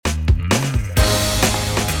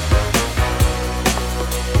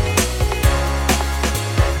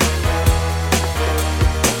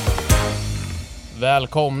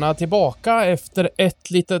Välkomna tillbaka efter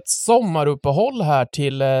ett litet sommaruppehåll här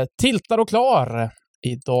till Tiltar och Klar.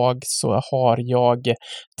 Idag så har jag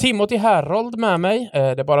Timothy Harold med mig. Det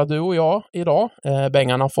är bara du och jag idag.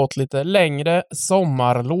 Bengan har fått lite längre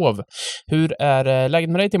sommarlov. Hur är läget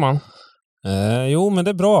med dig, Timman? Jo, men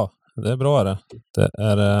det är bra. Det är bra det. Det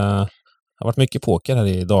har varit mycket poker här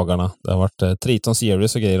i dagarna. Det har varit Triton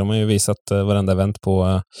Series och grejer. De har ju visat varenda event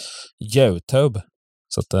på YouTube.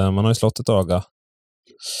 Så att man har ju slått ett öga.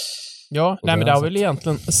 Ja, nej, men det har väl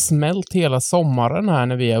egentligen smält hela sommaren här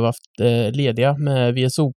när vi har varit lediga med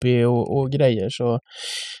VSOP och grejer. Så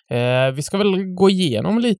vi ska väl gå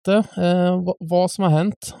igenom lite vad som har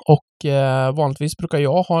hänt. Och vanligtvis brukar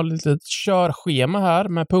jag ha ett litet körschema här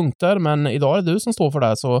med punkter. Men idag är det du som står för det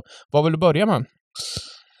här, så vad vill du börja med?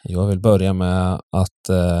 Jag vill börja med att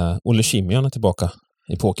Olle Kimian är tillbaka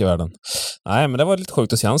i pokervärlden. Nej, men det var lite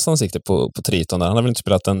sjukt att se hans ansikte på Triton där. Han har väl inte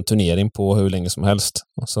spelat en turnering på hur länge som helst.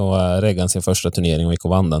 Och så reggade han sin första turnering och gick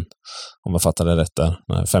och vann den. Om jag fattade rätt där.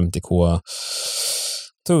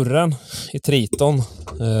 50k-turren i Triton.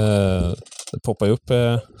 Det poppar ju upp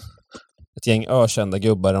ett gäng ökända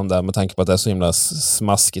gubbar om där med tanke på att det är så himla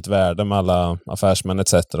smaskigt värde med alla affärsmän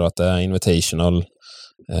etc. Och att det är invitational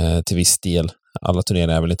till viss del. Alla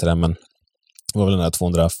turneringar är väl inte det, men det var väl den där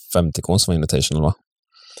 250k som var invitational, va?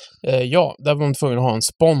 Ja, där var man tvungen att ha en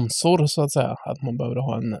sponsor så att säga. Att man behövde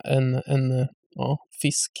ha en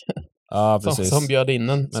fisk. Ja, precis. Som bjöd in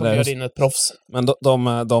in ett proffs. Men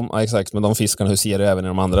ja, exakt, men de fiskarna huserar även i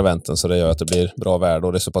de andra eventen, så det gör att det blir bra värde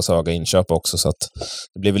och det är så pass höga inköp också, så att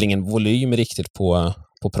det blir väl ingen volym riktigt på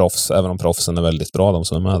proffs, även om proffsen är väldigt bra, de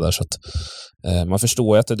som är med där, så att man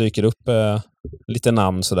förstår ju att det dyker upp lite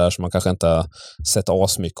namn sådär som man kanske inte har sett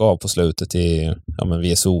asmycket av på slutet i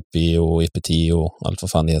VSOP och EPT och allt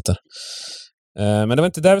vad fan det heter. Men det var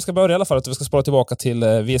inte där vi ska börja i alla fall, att vi ska spara tillbaka till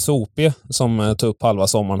VSOP som tog upp halva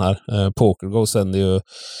sommaren här. PokerGo sänder ju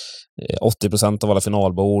 80% av alla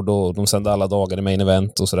finalbord och de sänder alla dagar i main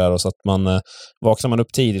event och sådär, och så att vaknar man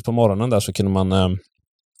upp tidigt på morgonen där så kunde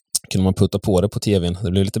man putta på det på tvn.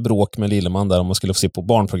 Det blev lite bråk med Lilleman där om man skulle få se på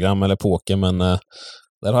barnprogram eller poker, men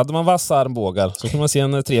där hade man vassa armbågar. Så kunde man se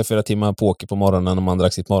en 3-4 timmar poker på morgonen om man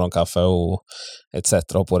drack sitt morgonkaffe och etc.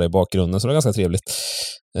 på det i bakgrunden, så det var ganska trevligt.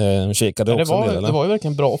 Kikade också en del, det var ju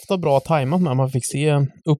verkligen ofta bra tajmat när man fick se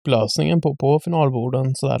upplösningen på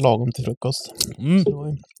finalborden sådär lagom till frukost.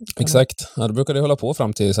 Exakt. Ja, då brukade det hålla på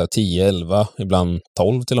fram till så här 10, 11, ibland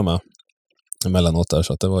 12 till och med. Emellanåt där,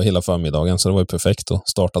 så att det var hela förmiddagen, så det var ju perfekt att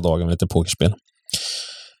starta dagen med lite pokerspel.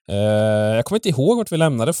 Jag kommer inte ihåg vart vi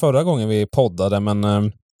lämnade förra gången vi poddade, men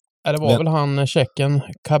det var väl han tjecken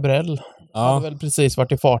Cabrel. Ja. Han hade väl precis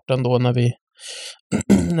varit i farten då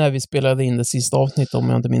när vi spelade in det sista avsnittet, om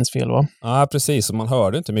jag inte minns fel, va? Ja, precis, och man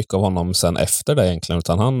hörde inte mycket av honom sen efter det egentligen,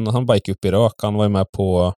 utan han bara gick upp i rök. Han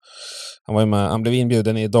blev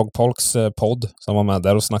inbjuden i Dog Polks podd, så han var med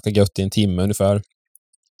där och snackade gött i en timme ungefär.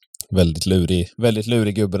 Väldigt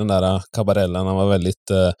lurig gubbe, den där Cabarellen. Han var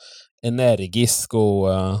väldigt energisk och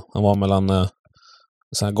han var mellan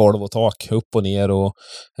så här golv och tak, upp och ner, och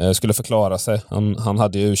skulle förklara sig. Han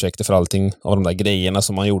hade ju ursäkter för allting av de där grejerna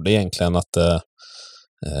som han gjorde egentligen, att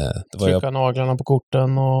trycka naglarna på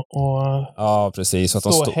korten och ja, precis, att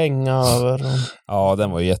stå och hänga över. Ja,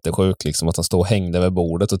 den var ju jättesjuk liksom, att han stod och hängde över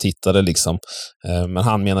bordet och tittade liksom. Men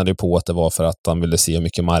han menade ju på att det var för att han ville se hur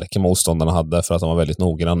mycket marker motståndarna hade, för att han var väldigt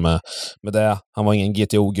noggrann med det. Han var ingen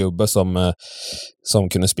GTO-gubbe som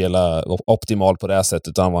kunde spela optimalt på det här sättet,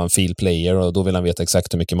 utan han var en field player, och då ville han veta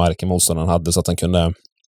exakt hur mycket marker motståndarna hade, så att han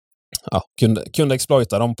kunde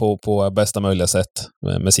exploita dem på bästa möjliga sätt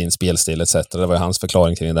med sin spelstil etc. Det var ju hans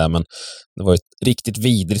förklaring kring det, men det var ett riktigt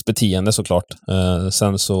vidrigt beteende såklart.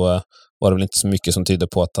 Sen så var det väl inte så mycket som tydde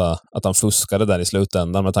på att han fuskade där i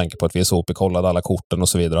slutändan, med tanke på att VSOP kollade alla korten och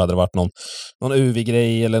så vidare. Hade det varit någon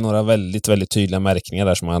UV-grej eller några väldigt, väldigt tydliga märkningar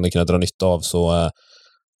där som man hade kunnat dra nytta av, så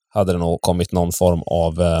hade det nog kommit någon form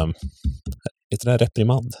av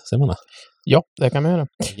reprimand, säger man det? Ja, det kan man göra.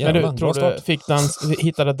 Men du, tror du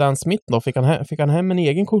hittade Dan Smith då? Fick han hem en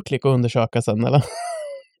egen kortlek och undersöka sen, eller?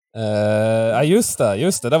 Ja, just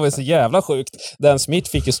det. Det var ju så jävla sjukt. Dan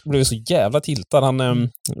Smith blev så jävla tiltad. Han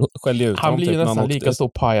skällde ut. Han blir ju nästan lika stor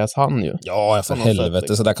pajas han ju. Ja, för helvete.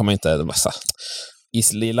 Sätt. Så där kan man inte... I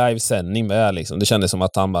livesändning med liksom. Det kändes som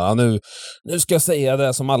att han bara, nu ska jag säga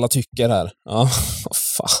det som alla tycker här. Ja,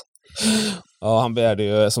 fan. Ja, han begärde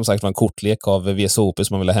ju som sagt en kortlek av VSOP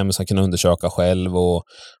som man ville hem så han kunde undersöka själv, och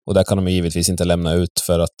där kan de givetvis inte lämna ut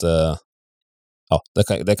för att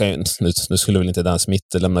det kan ju, nu skulle väl inte Dan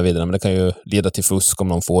Smith lämna vidare, men det kan ju leda till fusk om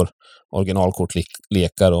de får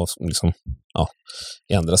originalkortlekar och liksom,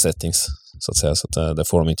 i andra settings, så att säga. Så att det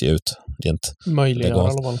får de inte ut rent möjliga i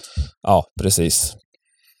alla fall. Ja, precis.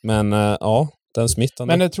 Men Dan Smith.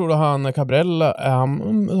 Men jag tror du han Cabrel,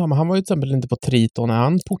 han var ju till exempel inte på Triton. Är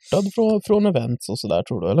han portad från events och sådär,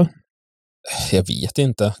 tror du, eller? Jag vet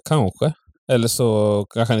inte, kanske. Eller så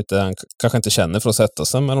kanske inte känner för att sätta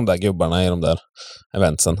sig med de där gubbarna i de där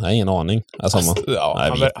eventsen. Jag har ingen aning.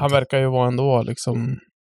 Han verkar ju vara ändå liksom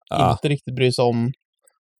inte riktigt bry sig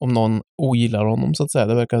om någon ogillar honom, så att säga.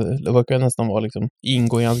 Det verkar nästan vara liksom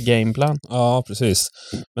ingå i hans gameplan. Ja, precis.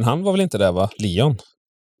 Men han var väl inte där, va? Leon?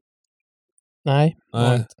 Nej.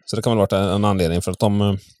 Så det kan väl ha varit en anledning för att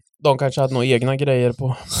de kanske hade några egna grejer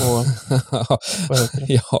på vad heter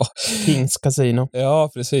det? Ja. Kings Casino. Ja,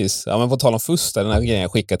 precis. Ja, men på tal om fusk, den här grejen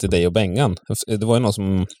jag skickade till dig och Bengan. Det var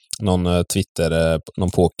ju någon Twitter,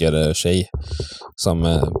 någon pokertjej som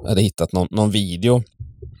hade hittat någon video.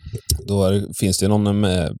 Då finns det ju någon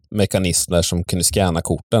mekanism där som kunde scanna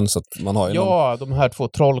korten, så att man har ju de här 2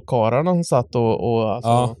 trollkarlarna som satt och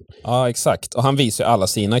alltså... Ja, exakt. Och han visar ju alla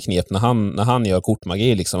sina knep när han gör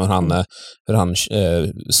kortmagi, liksom hur han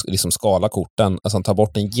liksom skalar korten. Alltså han tar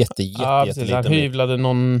bort en jätteliten. Han hyvlade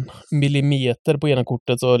någon millimeter på ena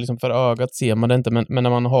kortet, så liksom för ögat ser man det inte, men när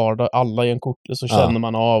man har alla i en kort så känner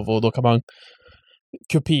man av, och då kan man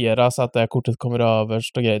kupera så att det här kortet kommer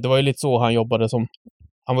överst och grejer. Det var ju lite så han jobbade som...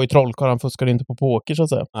 Han var ju trollkarl, han fuskade inte på poker, så att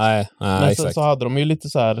säga. Nej, men exakt. Så hade de ju lite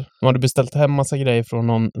så här, de hade beställt hem massa grejer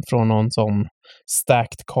från någon som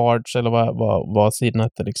stacked cards, eller vad sidan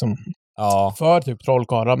hette liksom. Ja. För typ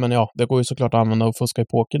trollkarlar, men det går ju såklart att använda och fuska i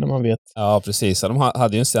poker när man vet. Ja, precis. De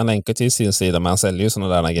hade ju en länk till sin sida, men han säljer ju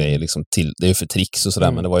sådana där grejer liksom det är ju för tricks och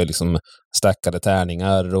sådär, men det var ju liksom stackade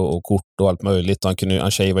tärningar och kort och allt möjligt. Och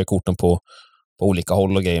han shaveade korten på olika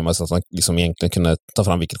håll och grejer, så att han liksom egentligen kunde ta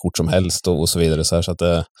fram vilket kort som helst och så vidare. Så att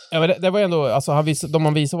Ja, men det var ju ändå, alltså de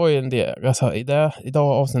man visade var ju en del, alltså i det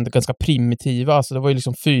avsnittet ganska primitiva, alltså det var ju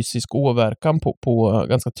liksom fysisk åverkan på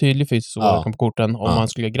ganska tydlig fysisk åverkan på korten om man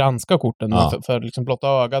skulle granska korten. För liksom blotta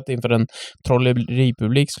ögat inför en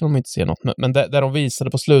trolleripublik skulle de inte se något. Men det de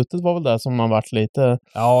visade på slutet var väl det som man varit lite...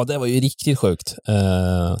 Ja, det var ju riktigt sjukt.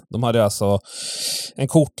 De hade alltså en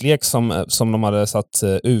kortlek som de hade satt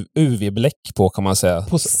UV-bläck på, kan man säga.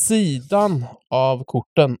 På sidan av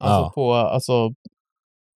korten.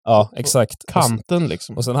 Ja, exakt. Kanten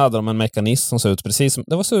liksom. Och sen hade de en mekanism som såg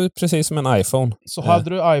ut precis som en iPhone. Så hade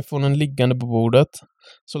du iPhonen liggande på bordet,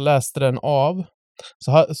 så läste den av.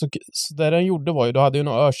 Så det den gjorde var ju, du hade ju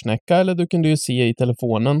någon örsnäcka, eller du kunde ju se i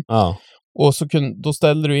telefonen. Ja. Och så då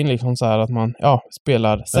ställde du in liksom så här att man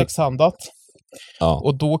spelar sexhandat. Ja.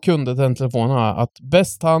 Och då kunde den telefonen ha att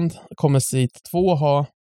bäst hand kommer sit 2 ha.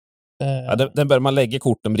 Man lägger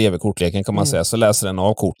korten bredvid kortleken, kan man säga, så läser den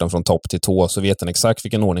av korten från topp till tå, så vet den exakt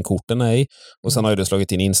vilken ordning korten är i, och sen har du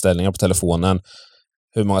slagit in inställningar på telefonen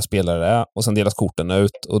hur många spelare det är, och sen delas korten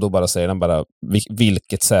ut, och då säger den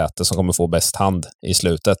vilket säte som kommer få bäst hand i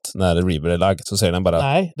slutet när River är lagd, så säger den bara...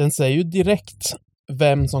 Nej, den säger ju direkt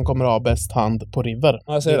vem som kommer ha bäst hand på River.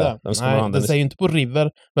 Ja, jag säger det. Nej, den säger ju inte på River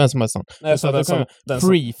vem som har bäst hand. Nej, så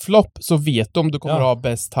pre-flop, så vet du om du kommer ha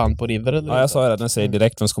bäst hand på River eller inte. Ja, jag sa det. Den säger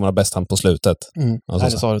direkt vem som kommer ha bäst hand på slutet. Nej,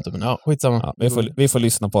 det sa du inte, men skitsamma. Ja, vi får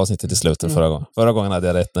lyssna på avsnittet i slutet förra gången hade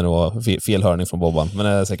jag rätt när det var fel hörning från Bobban, men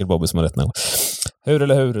det är säkert Bobby som har rätt nu. Hur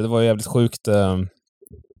eller hur? Det var jävligt sjukt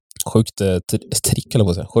trick, eller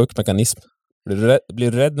vad säga. Sjuk mekanism.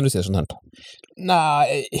 Blir du rädd när du ser sånt här?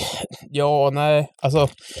 Nej. Alltså,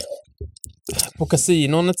 på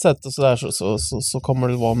kasinon ett sätt och sådär så kommer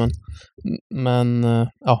det vara, men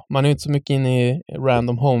man är ju inte så mycket inne i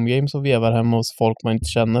random home games och vevar hemma hos folk man inte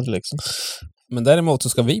känner liksom. Men däremot så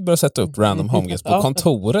ska vi börja sätta upp random home games på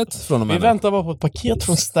kontoret från och med. Vi väntar bara på ett paket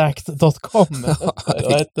från stacked.com.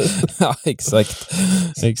 Ja, exakt.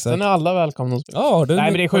 Sen är alla välkomna. Ja, men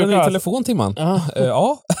det är sjukt. Har du en telefon, Timman?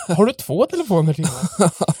 Ja. Har du 2 telefoner, Timman?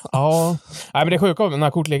 Ja. Nej, men det är sjukt av den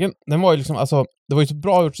här kortleken. Den var ju liksom, alltså, det var ju så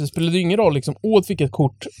bra gjort så det spelade ingen roll liksom åt vilket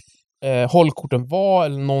kort hållkorten var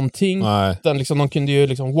eller någonting. Nej. Utan liksom, de kunde ju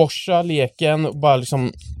liksom washa leken och bara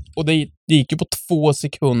liksom, och det gick ju på 2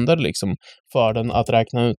 sekunder liksom för den att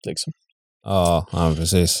räkna ut liksom. Ja,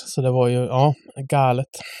 precis. Så det var ju, galet.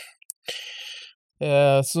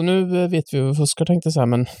 Så nu vet vi hur vi fuskar, tänkte så här,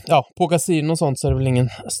 men på kasino och sånt så är det väl ingen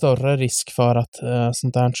större risk för att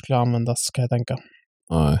sånt där skulle användas, kan jag tänka.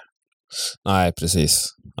 Nej, precis.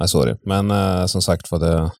 Nej, så är det. Men som sagt var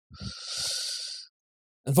det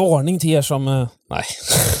en varning till er som... nej.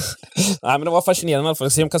 Nej, men det var fascinerande i alla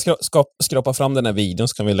fall. Se om jag kan skrapa fram den här videon,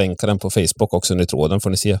 så kan vi länka den på Facebook också under tråden. Får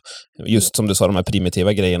ni se, just som du sa, de här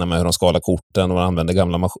primitiva grejerna med hur de skalar korten och man använder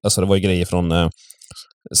gamla alltså det var ju grejer från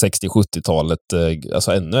 60-70-talet,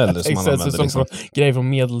 alltså ännu äldre som man använder. Som liksom. Grejer från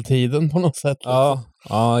medeltiden på något sätt.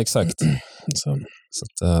 Ja, exakt. Så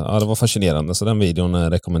att, det var fascinerande. Så den videon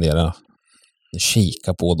rekommenderar jag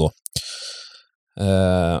kika på då.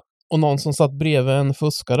 Och någon som satt bredvid en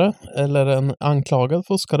fuskare, eller en anklagad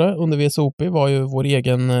fuskare under VSOP, var ju vår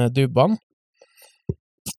egen Dubban.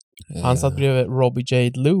 Han satt bredvid Robbie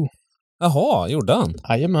J. Lou. Jaha, gjorde han?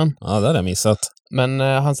 Jajamän. Ja, det har jag missat. Men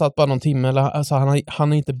han satt bara någon timme, alltså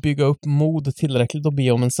han inte bygga upp mod tillräckligt att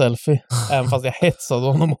be om en selfie. Även fast jag hetsade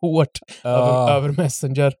honom hårt över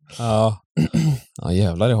Messenger. Ja,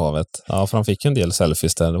 jävlar i havet. Ja, för han fick ju en del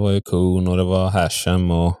selfies där. Det var ju Kuhn och det var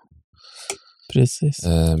Hashem och precis.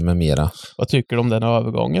 Med mera. Vad tycker du om den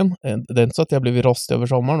övergången? Det är inte så att jag blivit rostig över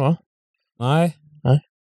sommaren, va? Nej.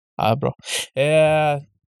 Ja, bra.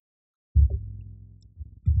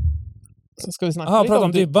 Så ska vi snacka lite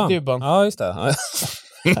om Dubban. Ja, just det.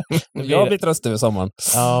 Jag har blivit röst över sommaren.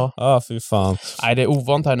 Ja, fy fan. Nej, det är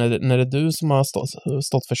ovant här när det är du som har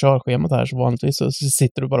stått för körschemat här, så vanligtvis så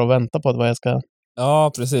sitter du bara och väntar på vad jag ska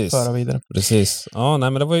föra vidare. Precis. Ja,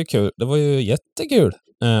 nej, men det var ju kul. Det var ju jättekul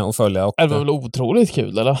att följa. Och det var väl otroligt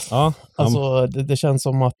kul, eller? Ja. Alltså, det känns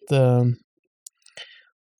som att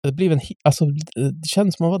det blev det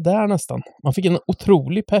känns som att man var där nästan. Man fick en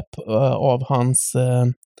otrolig pepp av hans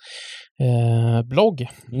blogg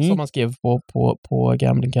som han skrev på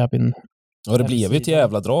Gambling Cabin. Och det blev ju ett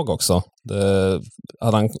jävla drag också.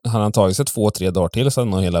 Hade han tagit sig 2-3 dagar till, så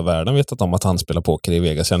hade hela världen vetat om att han spelar poker i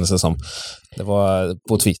Vegas, kändes det som. Det var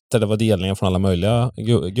på Twitter, det var delningar från alla möjliga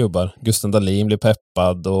gubbar. Gusten Dahlin blev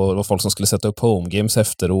peppad och det var folk som skulle sätta upp homegames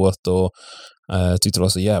efteråt och tyckte det var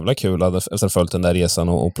så jävla kul efter att ha följt den där resan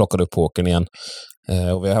och plockade upp pokern igen.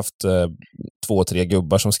 Och vi har haft 2-3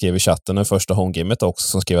 gubbar som skrev i chatten i första homegamet också,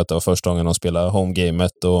 som skrev att det var första gången de spelade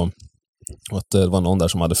homegamet och att det var någon där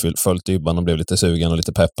som hade följt Dubban och blev lite sugen och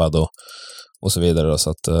lite peppad och så vidare. Så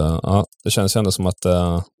att, det känns ju ändå som att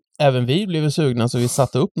även vi blev sugna, så vi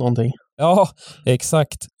satte upp någonting. Ja,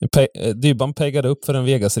 exakt. Dubban peggade upp för en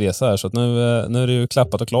Vegas-resa här, så att nu är det ju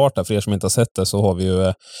klappat och klart där. För er som inte har sett det, så har vi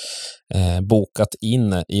ju bokat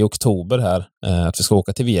in i oktober här att vi ska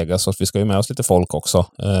åka till Vegas, och att vi ska ju med oss lite folk också.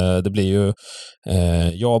 Det blir ju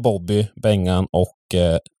jag, Bobby, Bengan och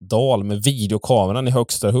Dahl med videokameran i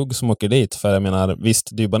högsta hugg som åker dit. För jag menar,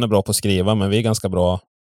 visst, Dubban är bra på att skriva, men vi är ganska bra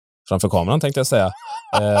framför kameran, tänkte jag säga.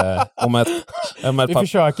 Vi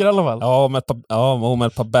försöker i alla fall. Ja, med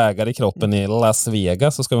ett par bägar i kroppen i Las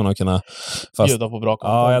Vegas, så ska vi nog kunna bjuda på bra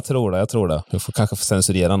content. Ja, jag tror det. Vi får kanske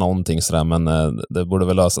censurera någonting sådär, men det borde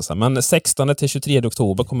väl lösa sig. Men 16 till 23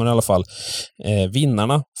 oktober kommer i alla fall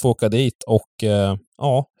vinnarna få åka dit. Och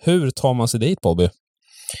hur tar man sig dit, Bobby?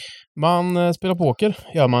 Man spelar poker,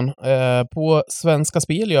 gör man. På Svenska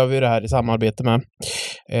Spel gör vi det här i samarbete med.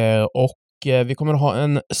 Och vi kommer att ha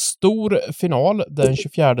en stor final den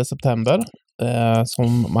 24 september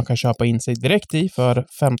som man kan köpa in sig direkt i för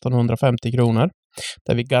 1550 kronor.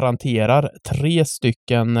 Där vi garanterar 3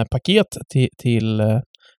 stycken paket till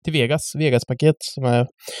Vegas-paket, som är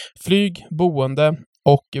flyg, boende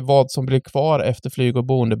och vad som blir kvar efter flyg och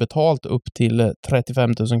boende betalt upp till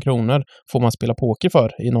 35 000 kronor får man spela poker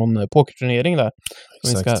för i någon pokerturnering där.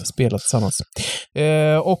 Som vi ska spela tillsammans.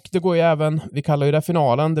 Och det går ju även, vi kallar ju det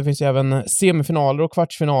finalen, det finns ju även semifinaler och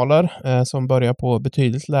kvartsfinaler som börjar på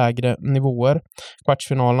betydligt lägre nivåer.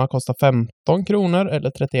 Kvartsfinalerna kostar 15 kronor eller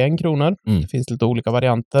 31 kronor. Det finns lite olika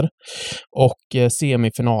varianter. Och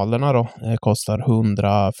semifinalerna då kostar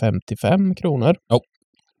 155 kronor.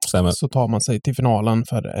 Så tar man sig till finalen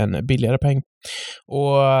för en billigare peng.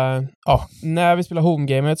 Och när vi spelar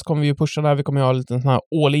homegamet så kommer vi ju pusha där. Vi kommer ju ha lite sådana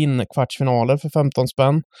här all-in kvartsfinaler för 15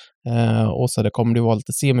 spänn. Och så det kommer det vara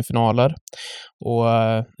lite semifinaler. Och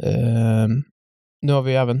nu har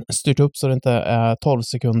vi även styrt upp så det inte är 12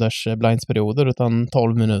 sekunders blindsperioder utan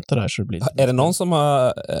 12 minuter där. Så det blir är det någon som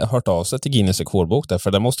har hört av sig till Guinness rekordbok där?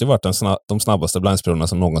 För det måste ju varit de snabbaste blindsperioderna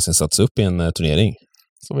som någonsin satts upp i en turnering.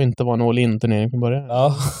 Som inte var en all-in-turnering från början.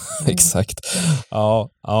 Ja, exakt.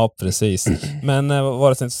 Ja, precis. Men vad var det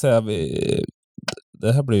jag tänkte säga?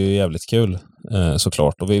 Det här blir ju jävligt kul.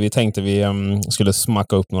 såklart. Och vi tänkte vi skulle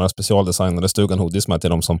smacka upp några specialdesignade Stugan hoodies med till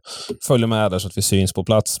de som följer med där så att vi syns på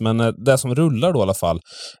plats. Men det som rullar då i alla fall,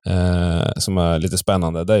 som är lite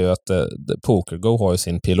spännande, det är ju att PokerGo har ju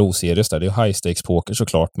sin PLO-series där. Det är ju high stakes poker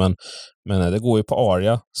såklart, men det går ju på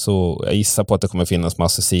Aria, så jag gissar på att det kommer finnas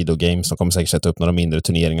massor sidogames. De kommer säkert sätta upp några mindre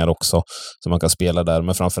turneringar också som man kan spela där.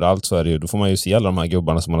 Men framförallt så är det ju, då får man ju se alla de här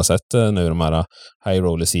gubbarna som man har sett nu, de här high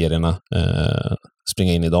roller-serierna,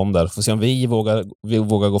 springa in i dem där. Får se om vi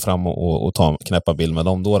vågar gå fram och ta en knäppa bild med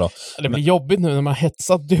dem då. Det blir jobbigt nu när man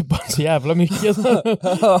hetsat dubban så jävla mycket.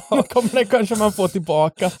 Nu kommer det kanske man få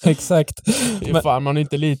tillbaka. Exakt. Fan, man är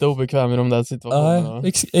inte lite obekväm i de där situationerna.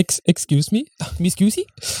 Excuse me?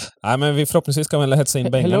 Nej, men vi förhoppningsvis ska väl hetsa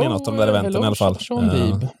in Bengan i något av de där eventen i alla fall. Sean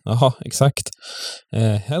Deeb. Jaha, exakt.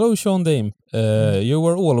 Hello Sean Deeb. You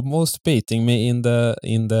were almost beating me in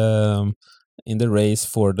the race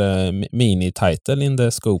for the mini title in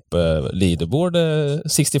the scope leaderboard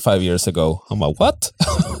 65 years ago. Han bara, what?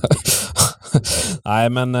 Nej,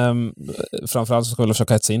 men framförallt så ska vi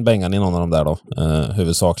försöka hetsa in Bengan i någon av dem där då.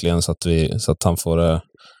 Huvudsakligen så att han får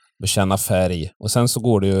bekänna färg. Och sen så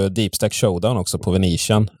går det ju Deep Stack Showdown också på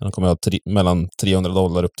Venetian. Han kommer att ha mellan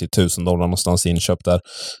 $300 upp till $1,000 någonstans inköp där.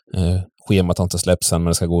 Schemat har inte släppts än,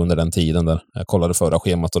 men det ska gå under den tiden där. Jag kollade förra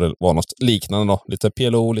schemat och det var något liknande då. Lite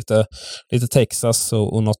PLO, lite Texas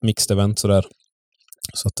och något mixed event sådär.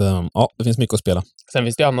 Så att, ja, det finns mycket att spela. Sen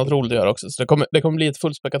finns det annat roligt att göra också. Så det kommer bli ett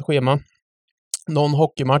fullspäckat schema. Någon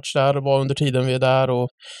hockeymatch där var under tiden vi är där och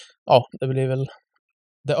ja, det blir väl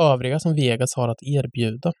det övriga som Vegas har att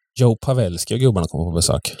erbjuda. Joe Pavelski och gubbarna kommer på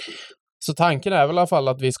besök. Så tanken är väl i alla fall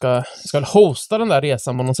att vi ska hosta den där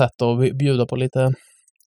resan på något sätt och bjuda på lite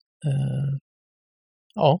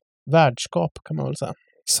värdskap kan man väl säga.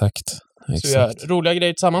 Exakt. Så vi gör roliga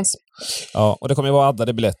grejer tillsammans. Ja, och det kommer ju vara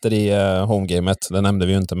addade biljetter i homegamet. Det nämnde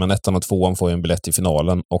vi ju inte, men 1:an och 2:an får ju en biljett i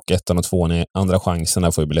finalen och 1:an och 2:an i andra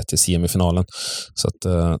chansen får ju biljett i semifinalen. Så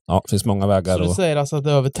att, ja, det finns många vägar. Så du säger alltså att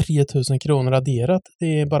det är över 3000 kronor adderat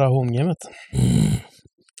i bara homegamet?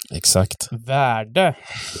 Exakt. Värde!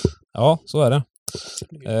 Ja, så är det.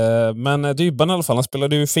 Men Dybban i alla fall, han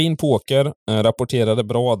spelade ju fin poker, rapporterade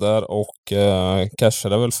bra där och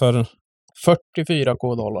cashade väl för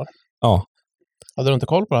 $44,000. Ja. Hade du inte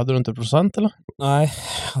koll på det? Hade du inte procent eller? Nej,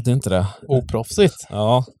 hade inte det. Oproffsigt.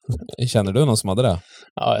 Ja, känner du någon som hade det?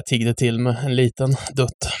 Ja, jag tiggde till med en liten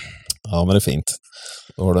dutt. Ja, men det är fint.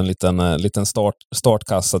 Då har du en liten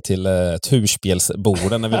startkassa till ett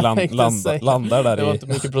husspelsbord när vi landar där. Det var inte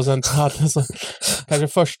mycket procent jag hade, så kanske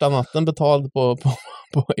första natten betald på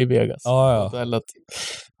i Vegas. Ja.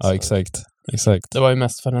 Ja, exakt. Det var ju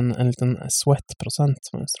mest för en liten sweat-procent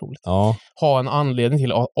som är mest roligt. Ja. Ha en anledning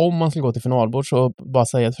till, om man skulle gå till finalbord så bara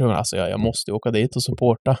säga till frugan, alltså jag måste åka dit och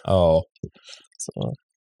supporta. Ja. Så.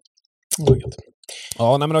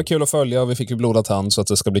 Ja, nej, men det var kul att följa och vi fick ju blodad hand så att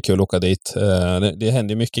det ska bli kul att åka dit. Det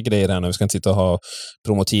händer ju mycket grejer här nu. Vi ska inte sitta och ha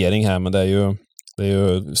promotering här, men det är ju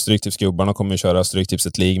Stryktipsgubbarna kommer ju köra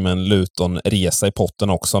Stryktipset League med en Luton-resa i potten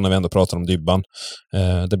också när vi ändå pratar om Dybban.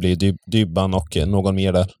 Det blir Dybban och någon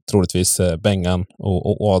mer där. Troligtvis Bengan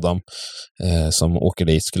och Adam som åker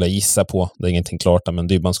dit, skulle jag gissa på. Det är ingenting klart där, men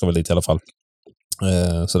Dybban ska väl dit i alla fall.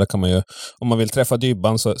 Så där kan man ju, om man vill träffa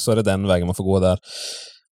Dybban så är det den vägen man får gå där.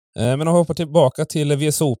 Men om vi hoppar tillbaka till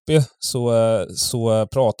VSOP så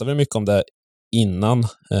pratar vi mycket om det innan,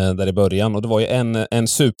 där i början. Och det var ju en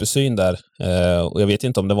supersyn där. Och jag vet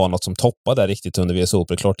inte om det var något som toppade där riktigt under VSOP.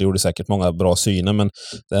 Det är klart, det gjorde säkert många bra syner, men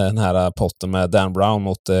den här potten med Dan Brown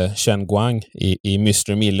mot Chen Guang i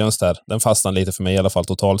Mystery Millions där, den fastnade lite för mig i alla fall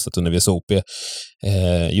totalt sett under VSOP.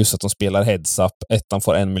 Just att de spelar heads up. 1:an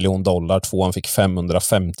får $1 million, 2:an fick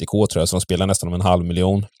 550K tror jag, så de spelar nästan om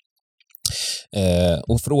 $500,000.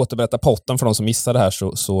 Och för att återberätta potten för de som missar det här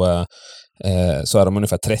så är de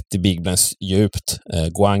ungefär 30 big blinds djupt.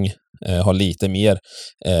 Guang har lite mer.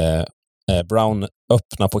 Brown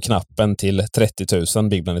öppnar på knappen till 30 000,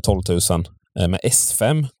 big blind i 12 000 med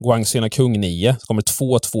S5. Guang synar kung 9, så kommer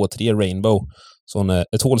 2-2-3 Rainbow. Så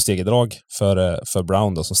ett hålstegedrag för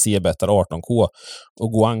Brown då, som C-bettar 18K.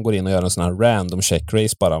 Och Guang går in och gör en sån här random check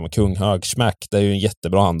race bara med kung hög smack. Det är ju en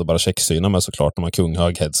jättebra hand att bara checksyna med såklart när man har kung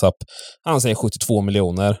hög heads up. Han säger 72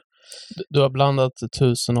 miljoner. Du har blandat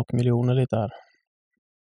 1000 och miljoner lite här.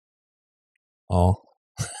 Ja.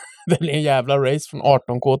 Det blir en jävla race från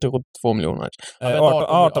 18K till 72 miljoner.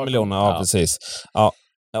 18 miljoner, ja precis. Ja,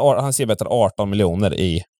 han C-bettar 18 miljoner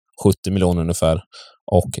i 70 miljoner ungefär.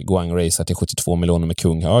 Och Guang racer till 72 miljoner med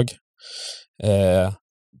kung hög.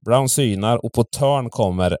 Brown synar och på turn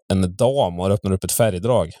kommer en dam och öppnar upp ett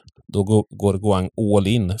färgdrag. Då går Guang all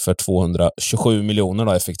in för 227 miljoner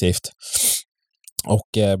då effektivt.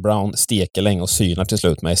 Och Brown steker länge och synar till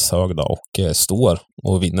slut med S-hög då, och står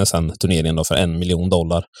och vinner sen turneringen då för $1 miljon.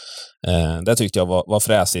 Det tyckte jag var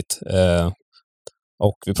fräsigt.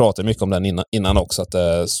 Och vi pratade mycket om den innan också, att det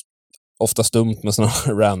är ofta dumt med sådana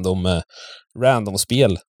random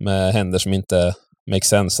spel med händer som inte make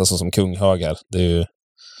sense, alltså som kunghög här. Det är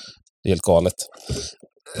helt galet.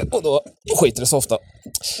 Och då skiter det så ofta.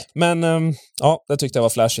 Men ja, det tyckte jag var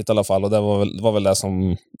flashigt i alla fall. Och det var väl det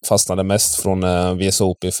som fastnade mest från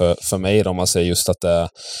VSOP för mig. Om man säger just att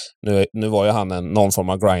nu var ju han någon form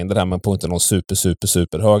av grinder här, men på inte någon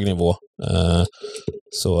super hög nivå.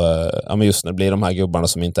 Ja, men just när det blir de här gubbarna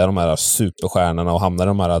som inte är de här superstjärnorna och hamnar i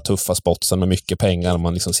de här tuffa spotsen med mycket pengar,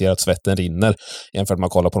 man liksom ser att svetten rinner, jämfört med att man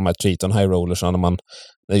kollar på de här Triton High Rollers,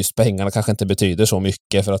 där just pengarna kanske inte betyder så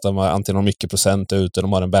mycket för att de har antingen mycket procent ute,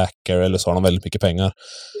 de har en backer eller så har de väldigt mycket pengar.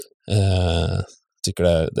 Tycker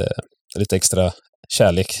det är lite extra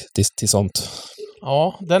kärlek till sånt.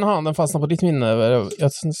 Ja, den handen fastnar på ditt minne.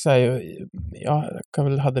 Jag säger,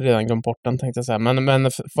 jag hade redan glömt bort den, tänkte jag säga.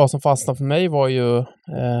 Men vad som fastnade för mig var ju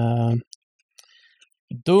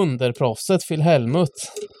dunderproffset Phil Hellmuth.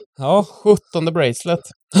 Ja. 17:e bracelet.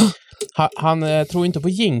 Han tror inte på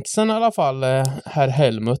jinxen i alla fall, herr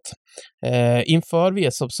Hellmuth. Inför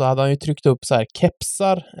VSOP så hade han ju tryckt upp så här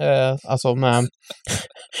kepsar, alltså med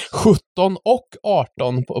 17 och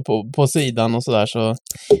 18 på sidan och sådär.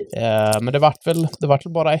 Men det vart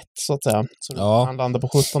väl bara ett, så att säga. Så ja. Han landade på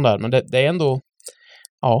 17 där. Men det är ändå,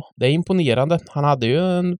 ja, det är imponerande. Han hade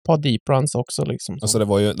ju en par deep runs också liksom. Alltså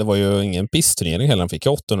det var ju ingen pissturnering heller. Han fick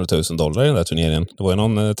ju $800,000 i den där turneringen. Det var ju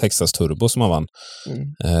någon Texas Turbo som han vann.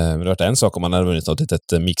 Det var en sak om man hade vunnit något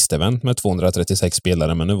litet mixed event med 236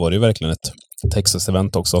 spelare, men nu var det ju verkligen ett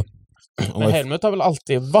Texas-event också. Men Helmut har väl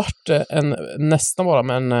alltid varit nästan bara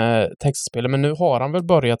med en Texas-spelare, men nu har han väl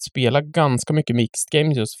börjat spela ganska mycket mixed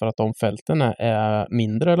games just för att de fälten är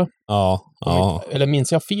mindre, eller? Ja. Eller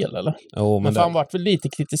minns jag fel, eller? Jo, men han varit väl lite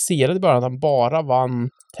kritiserad i början att han bara vann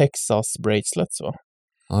Texas bracelets, va?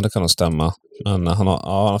 Ja, det kan nog stämma. Men han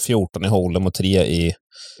har 14 i Hold'em och 3 i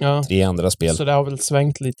 3 andra spel. Så det har väl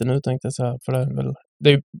svängt lite nu, tänkte jag säga. För det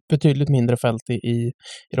är ju betydligt mindre fält i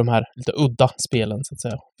de här lite udda spelen, så att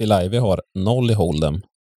säga. Phil Ivey har 0 i Hold'em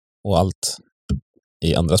och allt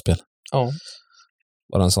i andra spel. Ja.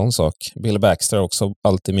 Bara en sån sak. Bill Baxter har också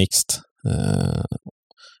alltid mixed.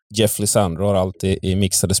 Jeff Lisandro har alltid i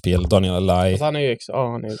mixade spel. Daniel Alai. Alltså han är ju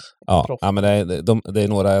ja, men det är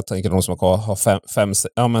några, jag tänker de som har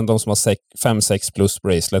 5-6 plus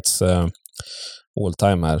bracelets all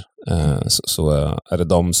time här. Så är det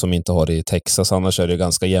de som inte har det i Texas. Annars är det ju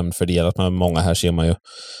ganska jämnt fördelat, men många här ser man ju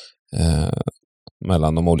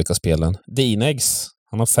mellan de olika spelen. Dinex,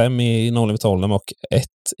 han har 5 i No Limit Hold'em och 1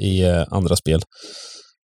 i andra spel.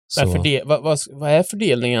 Vad är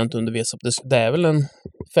fördelningen under VSOP? Det är väl en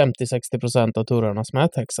 50-60% av turerna som är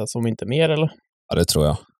Texas, om inte mer, eller? Ja, det tror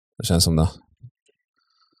jag. Det känns som det.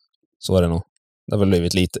 Så är det nog. Det har väl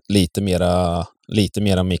blivit lite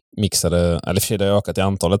mera mixade, eller för sig det har ökat i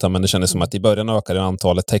antalet här, men det kändes som att i början ökade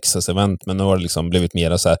antalet Texas-event, men nu har det liksom blivit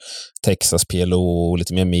mera så här Texas PLO,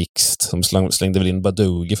 lite mer mixed. De slängde väl in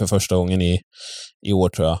Badugi för första gången i år,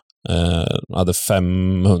 tror jag. Hade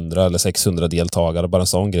 500 eller 600 deltagare, bara en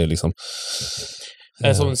sån grej liksom.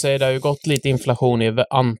 Som du säger, det har ju gått lite inflation i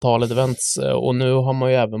antalet events, och nu har man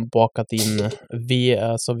ju även bakat in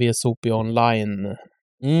VSOP online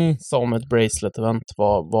som ett bracelet-event.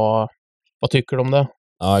 Vad tycker du om det?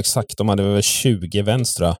 Ja, exakt. De hade väl 20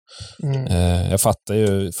 events, tror jag. Jag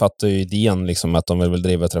fattar ju idén liksom, att de vill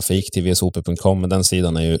driva trafik till vsop.com, men den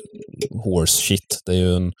sidan är ju horse shit. Det är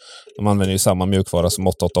ju de använder ju samma mjukvara som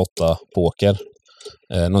 888 poker.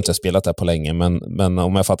 Nu har inte jag spelat det på länge, men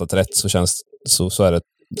om jag fattat rätt så är det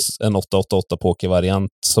en 888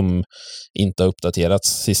 pokervariant som inte har uppdaterats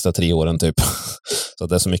sista 3 åren typ. Så att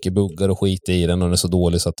det är så mycket buggar och skit i den, och den är så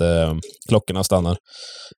dålig så att klockorna stannar.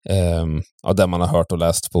 Det man har hört och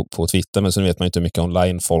läst på Twitter, men så vet man inte hur mycket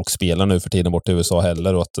online folk spelar nu för tiden bort i USA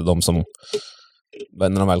heller, och att de som,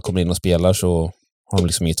 när de väl kommer in och spelar, så har de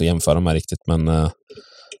liksom inget att jämföra med riktigt, men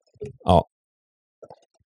ja.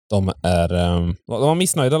 De var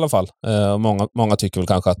missnöjda i alla fall. Många tycker väl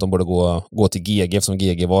kanske att de borde gå till GG, eftersom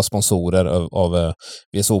GG var sponsorer av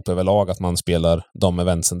VSOP överlag, att man spelar de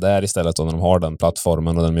eventsen där istället, när de har den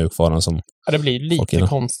plattformen och den mjukvaran som... Ja, det blir lite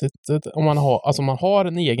konstigt om man har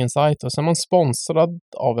en egen sajt och så är man sponsrad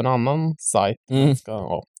av en annan sajt.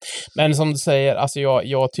 Men som du säger, alltså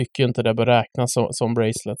jag tycker inte det bör räknas som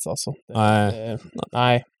bracelets. Alltså.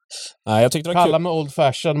 Nej. Nej, jag tyckte det var kalla mig old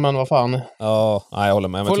fashion, men vad fan. Ja, jag håller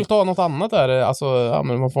med. Får du ta något annat där? Alltså,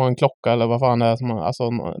 men man får en klocka eller vad fan det är. Alltså,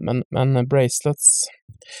 men bracelets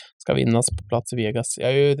ska vinnas på plats i Vegas. Jag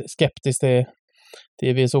är ju skeptisk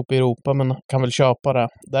till VSOP i Europa, men kan väl köpa det.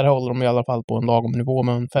 Där håller de i alla fall på en lagom nivå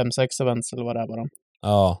med 5-6 events eller vad det är bara.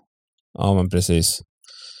 Ja, men precis.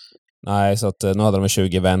 Nej, så att nu hade de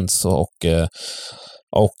 20 events och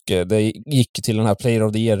det gick till den här Player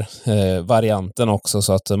of the Year-varianten också,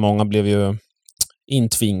 så att många blev ju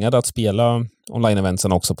intvingade att spela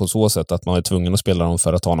online-eventsen också på så sätt att man är tvungen att spela dem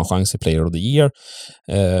för att ha någon chans i Player of the Year.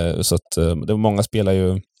 Så att många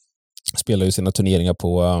spelar ju sina turneringar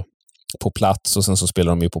på plats och sen så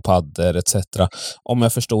spelar de ju på paddor etc. Om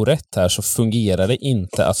jag förstår rätt här så fungerar det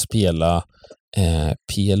inte att spela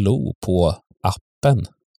PLO på appen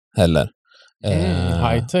heller.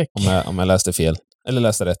 High tech. Om jag läste fel. Eller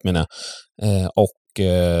läste rätt menar jag.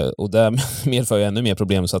 Och det medför ju ännu mer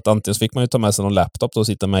problem, så att antingen fick man ju ta med sig någon laptop och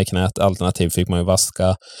sitta med i knät, alternativt fick man ju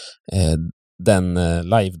vaska den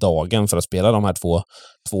live-dagen för att spela de här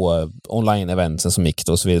två online-eventsen som gick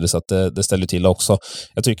och så vidare, så att det ställer till också.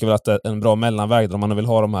 Jag tycker väl att det är en bra mellanväg om man vill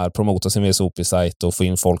ha de här, promota sin VSOP-sajt och få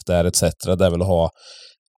in folk där etc. Det är väl att ha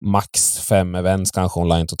max 5 events kanske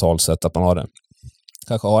online totalt sett, att man har det.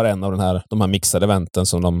 Kanske har en av de här mixade eventen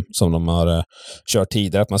som de har kört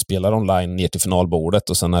tidigare, att man spelar online ner till finalbordet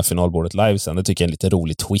och sen är finalbordet live sen. Det tycker jag är en lite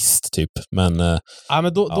rolig twist typ. Men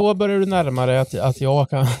men då börjar du närma dig att jag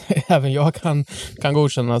kan även jag kan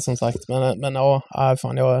godkänna som sagt. Men ja,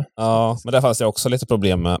 fan jag... Ja, men där fanns det också lite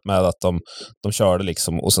problem med att de körde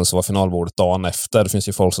liksom och sen så var finalbordet dagen efter. Det finns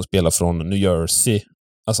ju folk som spelar från New Jersey,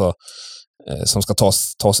 alltså som ska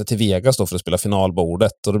ta sig till Vegas då för att spela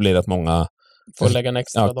finalbordet, och då blir det att många får lägga en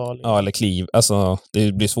extra dag. Ja, eller kliv. Alltså,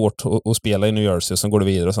 det blir svårt att spela i New Jersey och sen går det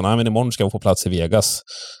vidare och så, nej men imorgon ska jag vara på plats i Vegas.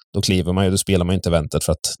 Då kliver man ju, då spelar man ju inte eventet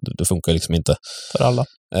för att det funkar liksom inte. För alla.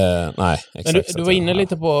 Nej, exakt. Men du var inne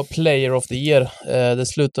lite på Player of the Year. Det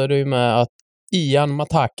slutade ju med att Ian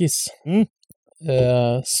Matakis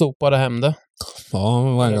sopade hem det. Ja,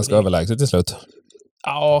 det var ganska överlägset till slut.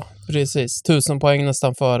 Ja, precis. 1000 poäng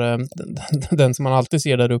nästan före den som man alltid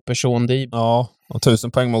ser där uppe, Sean Deeb. Ja, och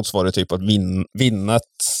 1000 poäng motsvarar typ att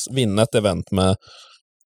vinna ett event med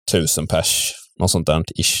 1000 pers. Något sånt där,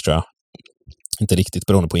 ish, tror jag. Inte riktigt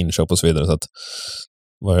beroende på inköp och så vidare, så att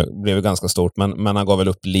det blev ganska stort, men han gav väl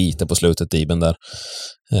upp lite på slutet, Deeben där.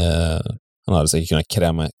 Han hade säkert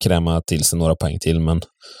kunnat kräma till sig några poäng till, men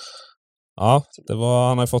ja,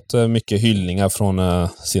 han har fått mycket hyllningar från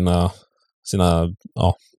sina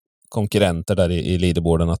konkurrenter där i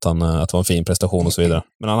leaderboarden att det var en fin prestation och så vidare.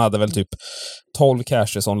 Men han hade väl typ 12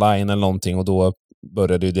 caches online eller någonting, och då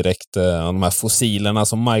började ju direkt de här fossilerna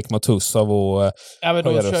som Mike Matussov och ja, men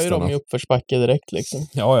då kör ju de i uppförsbacke direkt liksom.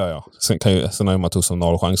 Ja. Sen har ju Matussov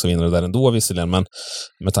noll chans att vinna det där ändå visserligen, men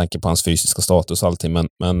med tanke på hans fysiska status och allting,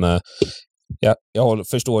 men jag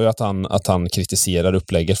förstår ju att han kritiserar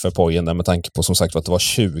upplägget för pojen där med tanke på som sagt att det var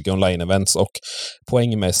 20 online-events, och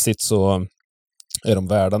poängmässigt så är de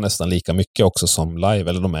värda nästan lika mycket också som live,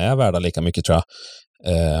 eller de är värda lika mycket tror jag.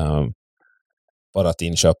 Bara att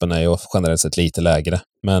inköpen är ju generellt sett lite lägre.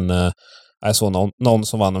 Men jag såg någon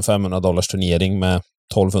som vann en $500 turnering med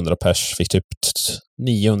 1200 pers fick typ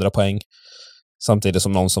 900 poäng. Samtidigt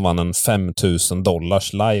som någon som vann en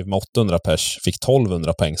 $5000 live med 800 pers fick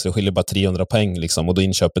 1200 poäng. Så det skiljer bara 300 poäng liksom. Och då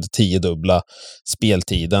inköpet 10-dubbla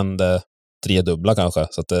speltiden, det 3-dubbla kanske.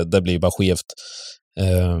 Så att det blir bara skevt.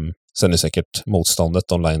 Sen är säkert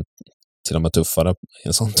motståndet online till och med tuffare i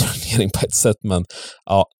en sån turnering på ett sätt. Men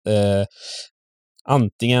ja,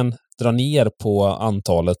 antingen dra ner på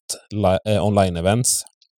antalet online-events,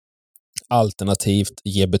 alternativt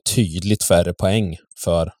ge betydligt färre poäng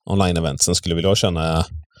för online-eventsen skulle vilja känna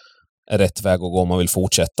är rätt väg att gå om man vill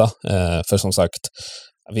fortsätta. För som sagt,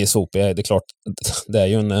 VSOP, det är klart, det är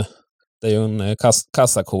ju en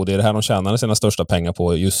kassakod. Det är det här de tjänar sina största pengar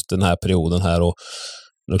på just den här perioden här, och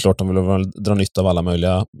det är klart de vill dra nytta av alla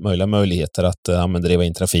möjliga möjligheter att driva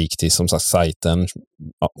in trafik till som sagt sajten,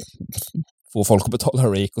 få folk att betala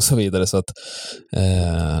rake och så vidare, så att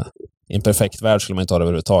i en perfekt värld skulle man inte ha det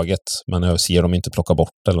överhuvudtaget, men jag ser dem inte plocka bort,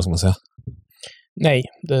 eller vad ska man säga? Nej,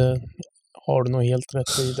 det har du nog helt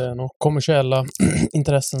rätt i. Det är nog kommersiella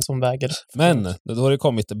intressen som väger. Men då har det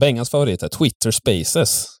kommit Bengans favorit här, Twitter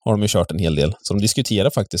Spaces har de ju kört en hel del, så de diskuterar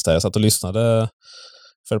faktiskt där. Jag satt och lyssnade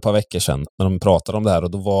för ett par veckor sedan när de pratade om det här,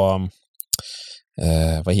 och då var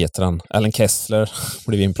vad heter han? Alan Kessler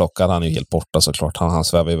blev inplockad. Han är ju helt borta såklart. Han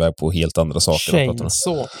svävar iväg på helt andra saker.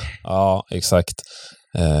 Så. Ja, exakt.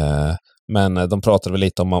 Men de pratade väl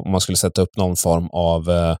lite om man skulle sätta upp någon form av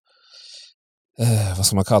vad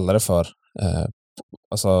ska man kalla det för?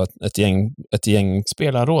 alltså ett gäng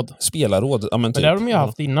Spelarråd. Ja, men det har de ju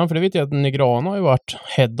haft innan, för det vet jag att Negrano har ju varit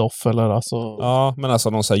head-off eller alltså... Ja, men alltså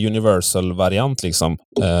någon sån här universal-variant liksom.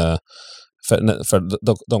 För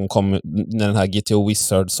de kom, när den här GTO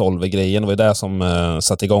Wizard Solve-grejen, var det som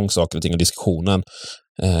satte igång saker och ting och diskussionen.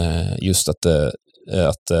 Just att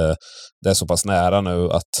det är så pass nära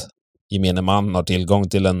nu att gemene man har tillgång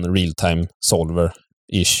till en real-time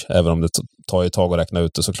solver-ish. Även om det tar ett tag att räkna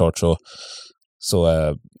ut det såklart, så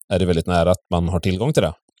är det väldigt nära att man har tillgång till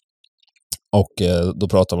det. Och då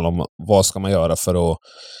pratar man om vad ska man göra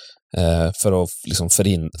för att liksom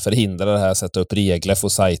förhindra det här, sätta upp regler, få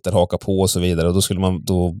sajter, haka på och så vidare. Och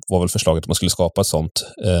då var väl förslaget att man skulle skapa ett sånt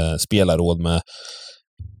spelarråd med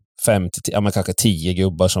 5 kanske 10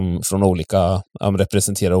 gubbar som från olika,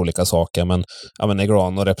 representerar olika saker, men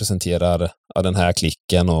Negrano representerar den här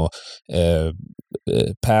klicken, och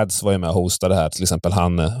Pads var ju med och hostade det här till exempel.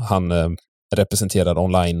 Han representerar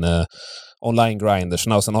online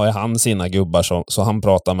grindersna, och sen har ju han sina gubbar så han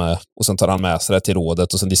pratar med, och sen tar han med sig det till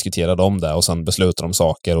rådet och sen diskuterar de det och sen beslutar de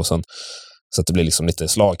saker, och sen så att det blir liksom lite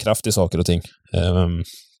slagkraft i saker och ting.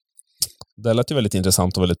 Det lät ju väldigt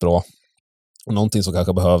intressant och väldigt bra. Och någonting som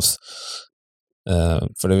kanske behövs.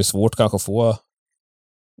 För det är ju svårt kanske att få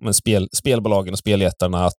spelbolagen och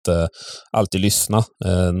speljättarna att alltid lyssna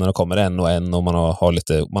när det kommer en och man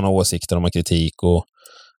har åsikter, och man har kritik och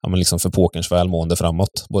liksom för pokerns välmående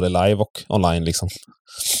framåt, både live och online liksom.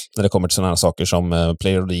 När det kommer till sådana här saker som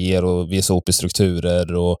player of the year och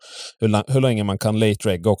VSOP-strukturer och hur länge man kan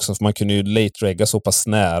late-regga också, för man kunde ju late-regga så pass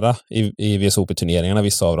nära i VSOP-turneringarna,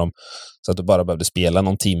 vissa av dem, så att du bara behövde spela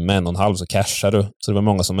någon timme, 1,5 så cashar du. Så det var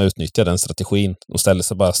många som utnyttjade den strategin. De ställde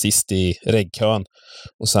sig bara sist i reggkön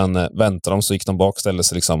och sen väntade de, så gick de bak, ställde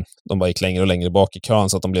sig liksom, de bara gick längre och längre bak i kön,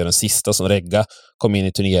 så att de blev den sista som regga, kom in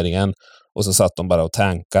i turneringen. Och så satt de bara och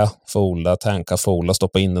tanka, fola,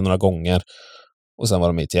 stoppa in den några gånger. Och sen var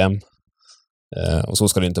de mitt igen. Och så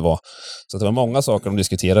ska det inte vara. Så det var många saker de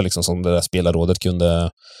diskuterade liksom, som det där spelarrådet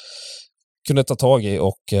kunde ta tag i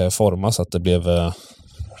och forma, så att det blev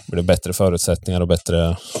bättre förutsättningar och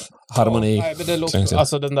bättre harmoni. Ja, nej, men det låter,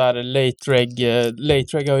 alltså den där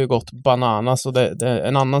late reg har ju gått bananas, och det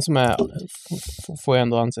en annan som får jag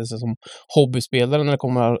ändå anse sig som hobbyspelare när det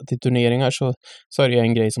kommer till turneringar, så är det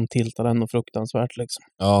en grej som tiltar ändå fruktansvärt liksom.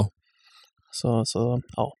 Ja. Så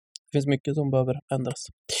ja, det finns mycket som behöver ändras.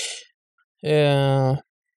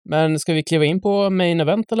 Men ska vi kliva in på main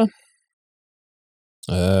event eller?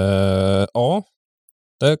 Ja,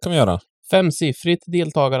 det kan vi göra. 5-siffrigt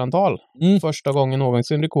deltagarantal. Första gången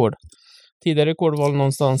någonsin rekord. Tidigare rekord var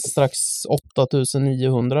någonstans strax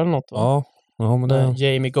 8900 eller något. Va? Ja, men det...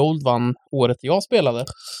 Jamie Gold vann året jag spelade.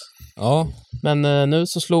 Ja. Men nu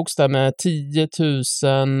så slogs det med 10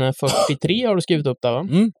 043 har du skrivit upp där, va?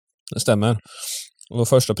 Det stämmer. Och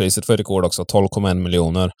första priset för rekord också, 12,1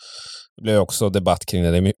 miljoner. Det blev också debatt kring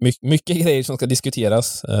det. Det är mycket grejer som ska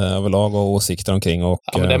diskuteras överlag och åsikter omkring. Och,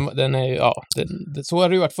 ja, men den är ju, så har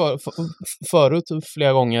det ju varit förut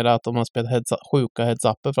flera gånger, att de har spelat sjuka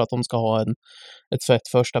heads-upper för att de ska ha ett fett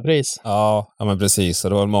första pris. Ja, men precis. Och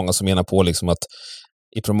det var många som menar på liksom att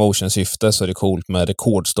i promotion-syfte så är det coolt med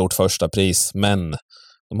rekordstort första pris, men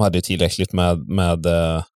de hade ju tillräckligt med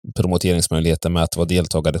promoteringsmöjligheter med att det var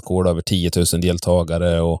deltagarrekord över 10 000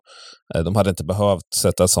 deltagare, och de hade inte behövt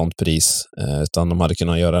sätta ett sånt pris, utan de hade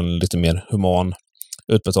kunnat göra en lite mer human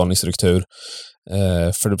utbetalningsstruktur.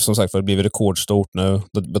 För som sagt, det blev rekordstort nu.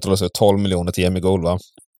 Då betalades 12 miljoner till Jamie Gold, va?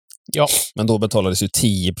 Ja. Men då betalades ju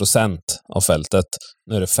 10% av fältet.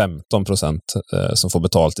 Nu är det 15% som får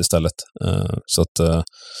betalt istället. Så att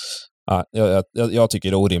jag tycker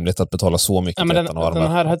det är orimligt att betala så mycket. Ja, men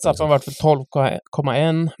den här heads-upen har varit för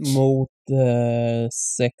 12,1 mot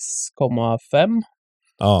 6,5.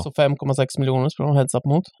 Ja. Så 5,6 miljoner skulle de heads-up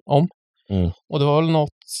mot. Och det var väl något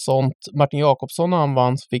sånt. Martin Jakobsson, när han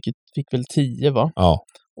vann, fick väl 10, va? Ja.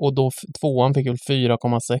 Och då tvåan fick väl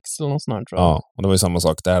 4,6 eller något sånt här, tror jag. Ja, och det var ju samma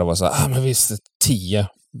sak där. Det var så här, men visst, 10.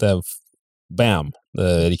 Bam!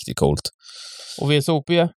 Det är riktigt coolt. Och VSOP,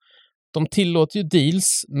 de tillåter ju deals,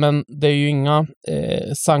 men det är ju inga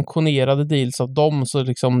sanktionerade deals av dem, så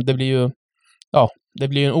liksom det blir ju det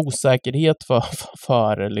blir en osäkerhet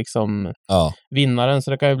för liksom vinnaren,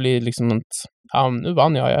 så det kan ju bli liksom nu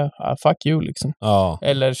vann jag, fuck you liksom. Ja.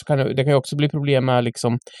 Eller så det kan ju också bli problem med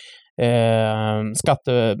liksom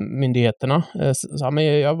skattemyndigheterna. Men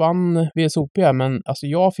jag vann VSOP här, men alltså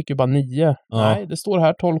jag fick ju bara 9. Ja. Nej, det står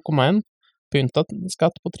här 12,1. Pyntat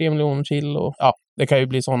skatt på 3 miljoner till, och det kan ju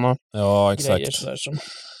bli sådana grejer. Så.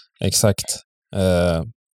 Exakt.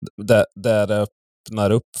 Där det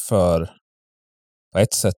öppnar upp för på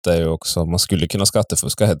ett sätt är ju också, man skulle kunna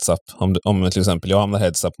skattefuska heads up. Om till exempel jag hamnar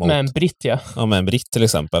heads up mot... Med en britt, ja. Ja, med en britt till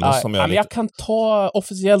exempel. Ja, som men jag kan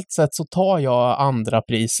officiellt sett så tar jag andra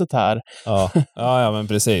priset här. Ja, men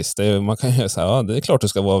precis. Man kan ju säga, det är klart du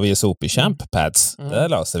ska vara VSOP Champ Pads. Det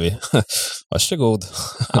löser vi. Varsågod.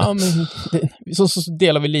 Ja, men så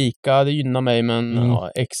delar vi lika. Det gynnar mig med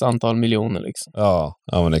x antal miljoner liksom. Ja,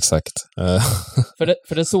 men exakt.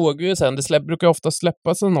 För det såg vi ju sen, det brukar ofta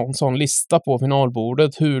släppas någon sån lista på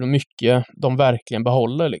finalbordet hur mycket de verkligen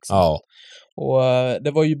behåller liksom. Ja. Och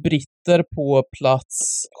det var ju britter på plats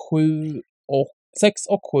 6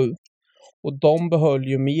 och 7. Och de behöll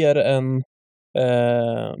ju mer än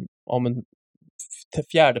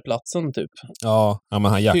fjärdeplatsen typ. Ja, men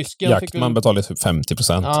han Jackman betalade typ 50%.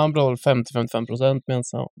 Ja, han betalade 50-55%, medan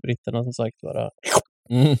britterna som sagt bara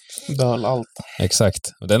behöll allt. Exakt.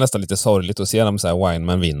 Och det är nästan lite sorgligt att se dem så här,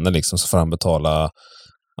 Wineman vinner liksom, så får han betala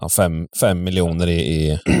 5 miljoner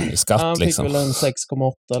i skatt. Han fick liksom. väl en 6,8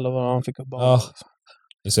 eller vad han fick bara. Ja,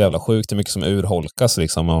 det är så jävla sjukt hur mycket som urholkas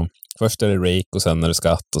liksom. Och först är det rake och sen är det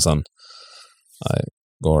skatt och sen... Nej,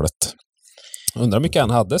 galet. Undrar hur mycket han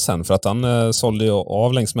hade sen, för att han sålde ju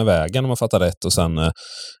av längs med vägen om man fattar rätt, och sen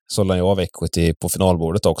sålde han ju av equity på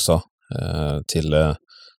finalbordet också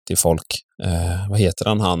till folk. Vad heter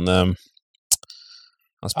han?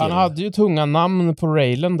 Han hade ju tunga namn på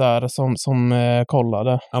railen där som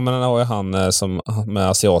kollade. Ja, men han har ju han som med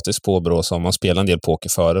asiatisk påbrå som har spelat en del poker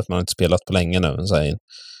förut, men har inte spelat på länge nu. Så en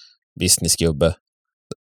businessgubbe.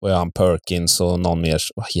 Och jag har han Perkins och någon mer,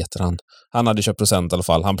 vad heter han? Han hade köpt procent i alla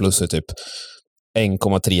fall. Han plussade typ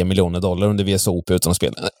 $1,3 miljoner under VSOP utan att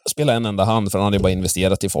spela en enda hand, för han hade ju bara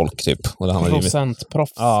investerat i folk typ.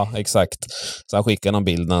 Procentproffs. Ja, exakt. Så han skickade någon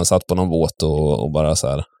bild när han satt på någon båt och bara så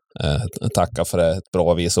här tacka för ett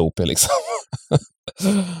bra VSOP liksom.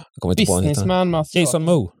 Businessman med Jason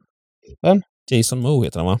Moe. Vem? Jason Moe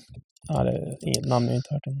heter han, va? Ja, det är inget namn jag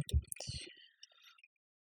inte hört än.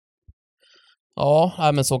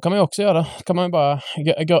 Ja, men så kan man ju också göra. Kan man ju bara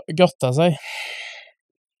götta sig.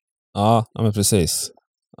 Ja, men precis.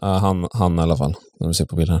 Han i alla fall. När vi ser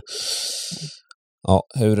på bilden här. Ja,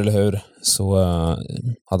 hur eller hur så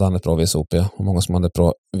hade han ett bra VSOP. Och många som hade ett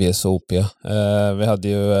bra VSOP. Vi hade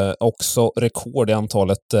ju också rekord i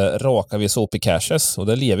antalet raka VSOP-caches. Och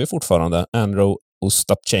det lever fortfarande. Andrew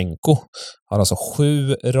Ostapchenko har alltså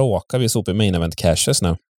 7 raka VSOP main event caches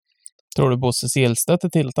nu. Tror du Bosse Selstedt är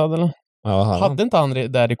tilltad eller? Ja, hade inte han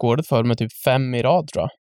det rekordet för med typ 5 i rad, tror jag?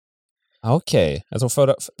 Okej. Jag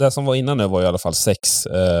tror det som var innan nu var ju i alla fall 6.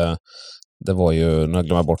 Det var ju, nu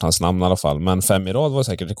glömmer jag bort hans namn i alla fall. Men 5 i rad var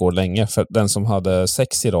säkert rekord länge. För den som hade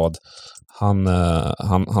 6 i rad,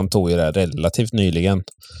 han tog ju det relativt nyligen.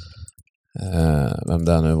 Vem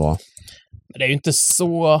det nu var. Men det är ju inte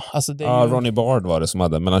så... Alltså det är ju... Ronnie Bard var det som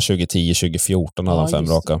hade. Mellan 2010 och 2014 hade han 5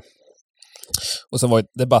 raka. Och så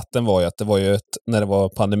debatten var ju att det var ju när det var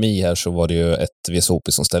pandemi här så var det ju ett VSOP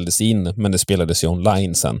som ställdes in, men det spelades ju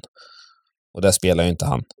online sen. Och där spelar ju inte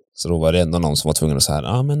han. Så då var det ändå någon som var tvungen att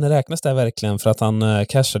säga, men räknas det verkligen? För att han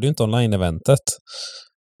cashade ju inte online-eventet.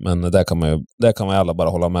 Men där kan man ju alla bara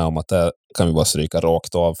hålla med om att det kan vi bara stryka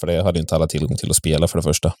rakt av, för det hade ju inte alla tillgång till att spela för det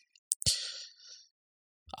första.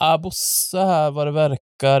 Bosse här vad det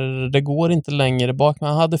verkar, det går inte längre bak, men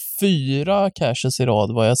han hade 4 caches i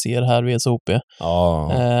rad vad jag ser här vid VSOP.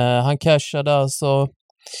 Ja. Han cashade alltså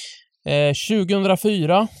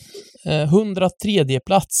 2004 103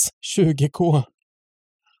 plats 20k.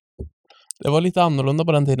 Det var lite annorlunda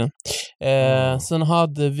på den tiden. Sen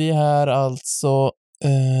hade vi här alltså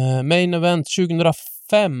main event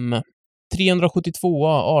 2005 372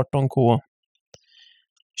 18k.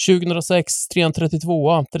 2006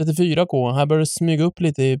 332 34k. Här börjar det smyga upp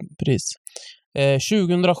lite i pris.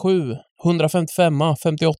 2007 155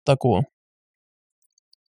 58k.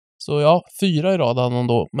 Så ja, 4 i rad hade han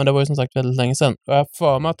då. Men det var ju som sagt väldigt länge sedan. Och jag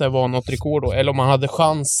för mig att det var något rekord då. Eller om man hade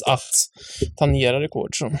chans att tangera rekord.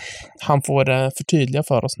 Så han får förtydliga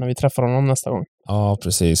för oss när vi träffar honom nästa gång. Ja,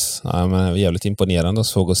 precis. Ja, men det är jävligt imponerande att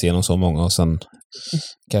få gå igenom så många och sen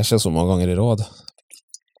kanske så många gånger i rad.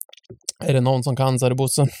 Är det någon som kan så är det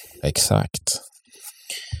Bosse. Exakt.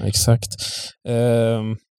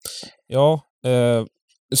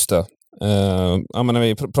 Just det. Men när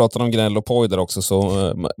vi pratar om Gnell och Poider också så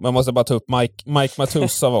man måste bara ta upp Mike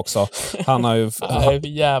Matusav också. Han har ju... Han är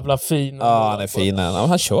jävla fin. Ja, han är fin.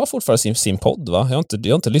 Han kör fortfarande sin podd, va? Jag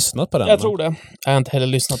har inte lyssnat på den. Jag tror det. Jag har inte heller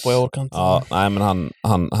lyssnat på, jag orkar inte. Ja, nej, men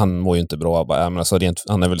han mår ju inte bra. Men alltså,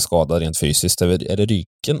 han är väl skadad rent fysiskt. Är det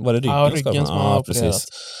ryggen? Var det ryggen? Ja, ryggen som han har opererat.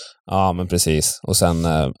 Ja, men precis. Och sen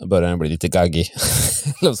börjar han bli lite gaggig.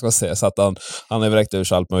 Eller ska säga. Så att han har vräkt ur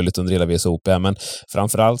sig allt möjligt under hela VSOP. Men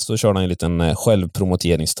framförallt så kör han en liten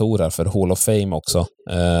självpromoteringstour här för Hall of Fame också.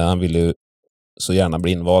 Han vill ju så gärna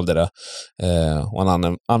bli invald i det. Och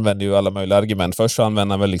han använder ju alla möjliga argument. Först så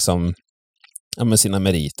använder han väl liksom med sina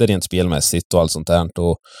meriter rent spelmässigt och allt sånt där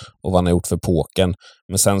och vad han har gjort för pokern.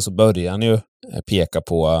 Men sen så börjar han ju peka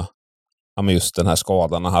på just den här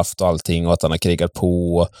skadan han haft och allting och att han har krigat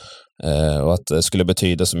på och att det skulle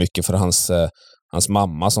betyda så mycket för hans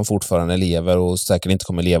mamma som fortfarande lever och säkert inte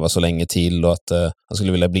kommer leva så länge till och att han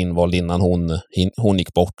skulle vilja bli invald innan hon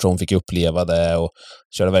gick bort så hon fick uppleva det och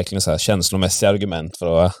körde verkligen så här känslomässiga argument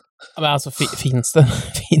för att... Men alltså finns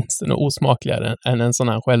det något osmakligare än en sån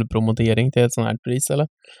här självpromotering till ett sånt här pris eller?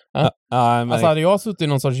 Ja? Men... Alltså hade jag suttit i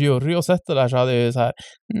någon sorts jury och sett det där så hade jag ju så här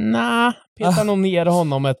petar nog ner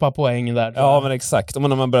honom ett par poäng där. Ja, men exakt. Och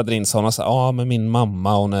när man började in så honom så här, men min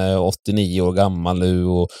mamma hon är 89 år gammal nu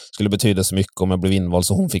och skulle betyda så mycket om jag blev invald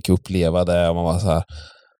så hon fick uppleva det och man var så här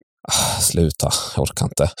sluta, jag orkar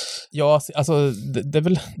inte. Ja, alltså det är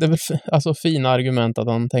väl alltså fina argument att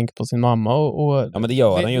han tänker på sin mamma och ja, men det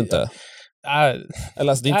gör han ju inte. Eller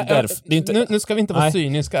alltså, det är inte därför. Det är inte... Nu ska vi inte vara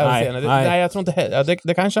cyniska. Nej, jag tror inte heller.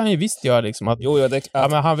 Det kanske han ju visst gör liksom. Att,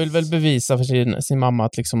 men han vill väl bevisa för sin mamma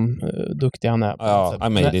att liksom duktig han är. Ja,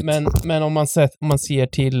 men om man ser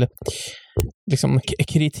till liksom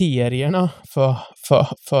kriterierna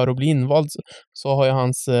för att bli invald så har ju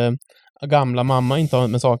hans gamla mamma inte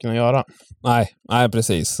med saken att göra. Nej,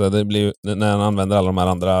 precis. Det blir när han använder alla de här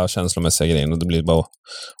andra känslomässiga grejerna, det blir bara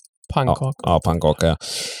pannkaka. Ja, pannkaka, ja.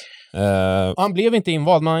 Han blev inte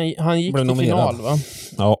invald, men han gick till final, va?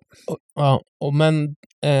 Ja. Men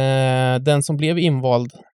den som blev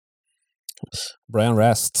invald Brian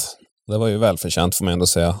Rast. Det var ju välförtjänt får man ändå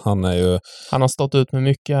säga. Han har stått ut med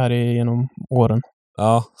mycket här genom åren.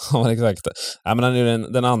 Ja, exakt. Ja, men han är ju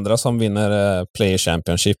den andra som vinner Player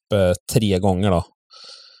Championship 3 gånger då.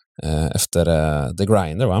 Efter The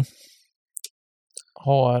Grinder, va?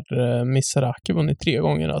 Har Misraki vunnit 3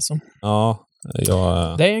 gånger alltså? Ja.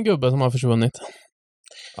 Det är en gubbe som har försvunnit.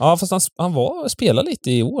 Ja, fast han spelade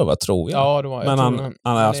lite i år, va, tror jag. Ja, det var. Men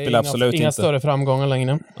han spelar absolut inga inte. Större framgångar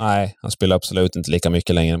längre. Nej, han spelar absolut inte lika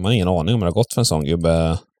mycket längre. Man har ingen aning om det har gått för en sån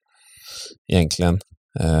gubbe egentligen.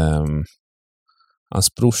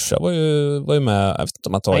 Hans brorsa var ju med. Jag vet inte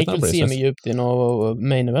om han tagit någon bracelet. Han gick semidjupt i någon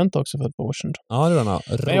main event också för ett par år sedan. Ja, det var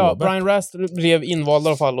något. Men ja, Brian Rast blev invald i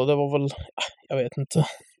alla fall och det var väl, jag vet inte.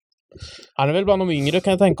 Han är väl bland de yngre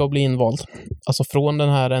kan jag tänka att bli invald. Alltså från den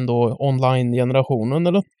här ändå online-generationen,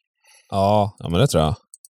 eller? Ja, men det tror jag.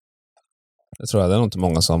 Det är nog inte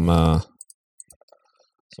många som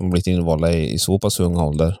blivit invalda i så pass ung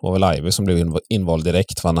ålder. Det var väl Ivy som blev invald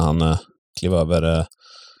direkt när han klev över...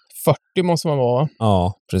 40 måste man vara.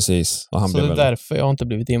 Ja, precis. Och han så det är därför jag inte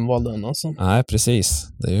blivit invald än alltså. Nej, precis.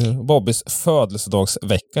 Det är ju Bobbys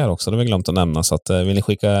födelsedagsvecka här också. Det har vi glömt att nämna. Så att, vill ni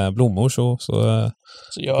skicka blommor så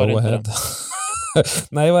gör det inte det.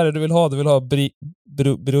 Nej, vad är det du vill ha? Du vill ha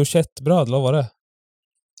briochettbröd, eller vad var det?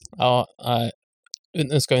 Ja, nej.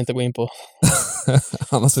 Nu ska vi inte gå in på.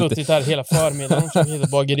 Han har suttit här hela förmiddagen och försökt hitta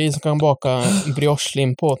bageri som kan baka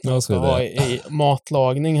brioche-lim på att man ska ha i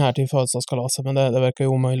matlagning här till födelsedagskalaset, men det verkar ju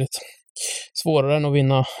omöjligt. Svårare än att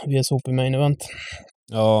vinna VSOP i main event.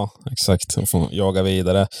 Ja, exakt. Man får jaga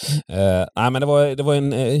vidare. Nej, men det var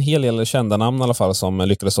en hel del kända namn i alla fall som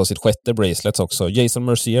lyckades ha sitt 6:e bracelet också. Jason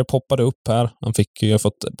Mercier poppade upp här. Han fick ju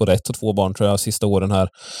fått både 1 och 2 barn tror jag sista åren här.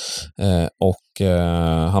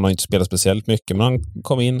 Han har inte spelat speciellt mycket, men han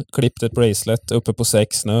kom in, klippte ett bracelet uppe på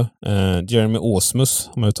 6 nu. Jeremy Osmus,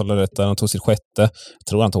 om jag uttalar rätt där, han tog sitt 6:e. Jag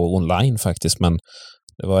tror han tog online faktiskt, men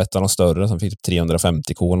det var ett av de större som fick typ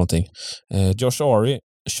 350k eller någonting. Josh Ari,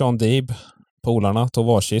 Sean Deeb, polarna tog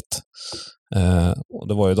varsitt. Och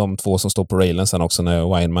det var ju de 2 som stod på railen sen också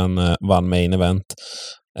när Weinman vann main event.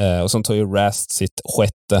 Och sen tog ju Rast sitt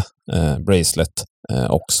 6:e bracelet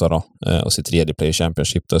också då. Och sitt 3:e Player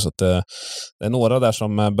Championship då. Så att, det är några där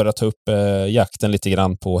som börjar ta upp jakten lite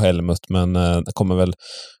grann på Helmut, men det kommer väl,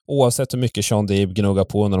 oavsett hur mycket Sean Deeb gnuggar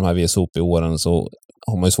på under de här VSOP-åren så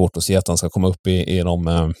har man ju svårt att se att han ska komma upp i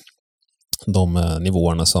de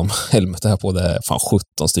nivåerna som Helmut är på. Det är fan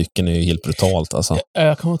 17 stycken är ju helt brutalt alltså.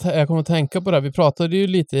 Jag kommer att tänka på det. Vi pratade ju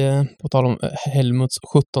lite på tal om Helmuts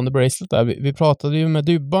 17:e bracelet där. Vi pratade ju med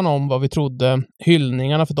Dybban om vad vi trodde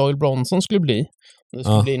hyllningarna för Doyle Bronson skulle bli. Det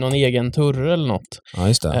skulle bli någon egen turre eller något. Ja,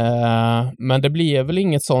 just det. Men det blev väl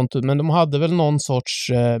inget sånt. Men de hade väl någon sorts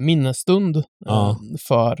minnesstund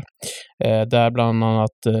för där bland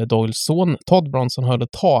annat Doyles son Todd Bronson höll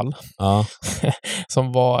ett tal. Ja.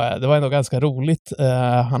 Det var ändå ganska roligt.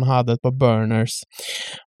 Han hade ett par burners.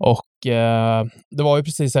 Och det var ju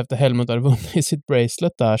precis efter Helmut hade vunnit sitt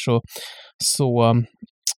bracelet där så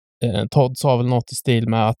Todd sa väl något i stil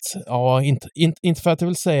med att ja, inte för att jag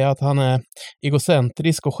vill säga att han är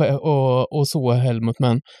egocentrisk och så Helmut,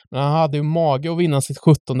 men han hade ju mage att vinna sitt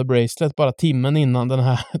 17:e bracelet bara timmen innan den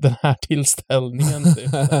här tillställningen. Typ.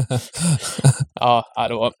 Ja,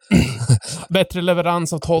 det var bättre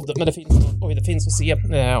leverans av Todd, men det finns att se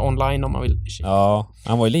online om man vill. Ja,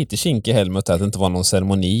 han var ju lite kinkig Helmut att det inte var någon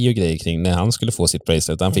ceremoni och grejer kring när han skulle få sitt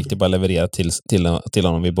bracelet. Han fick det bara leverera till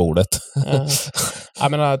honom vid bordet.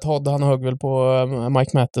 Jag menar, Todd han högg väl på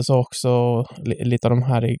Mike Mattes också, lite av de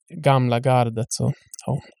här i gamla gardet, så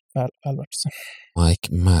ja, väl värt sig.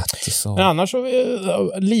 Mike Mattes. Men annars så är vi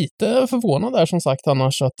lite förvånad där som sagt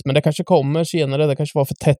annars, men det kanske kommer senare, det kanske var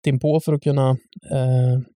för tätt inpå för att kunna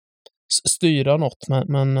styra något,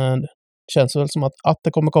 men det känns väl som att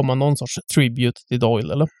det kommer komma någon sorts tribute till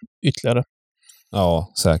Doyle, eller ytterligare. Ja,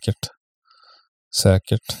 säkert.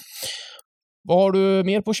 Vad har du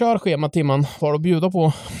mer på körschemat, Timman? Vad har du att bjuda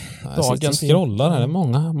på? Jag sitter och scrollar här. Det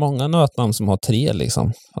är många nötnamn som har 3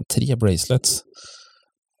 liksom. 3 bracelets.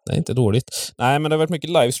 Det är inte dåligt. Nej, men det har varit mycket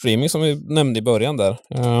livestreaming som vi nämnde i början där.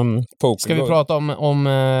 Ska vi prata om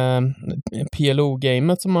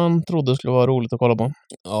PLO-gamet som man trodde skulle vara roligt att kolla på?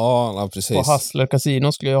 Ja, precis. På Hustler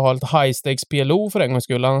Casino skulle jag ha lite high stakes PLO för en gångs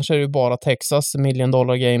skull. Annars är det ju bara Texas, $1 million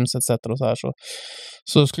games etc. och så här.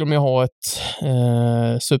 Så skulle man ju ha ett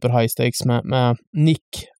super high stakes med Nick.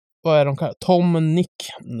 Vad är de kallar? Tom och Nick.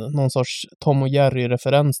 Någon sorts Tom och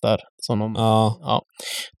Jerry-referens där. Som ja.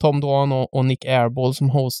 Tom Dwan och Nick Airball som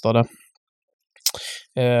hostade.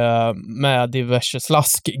 Med diverse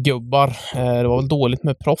slaskgubbar. Det var väl dåligt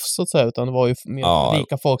med proffs så att säga, utan det var ju mer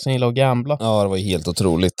rika folk som gillar att gambla. Ja, det var ju helt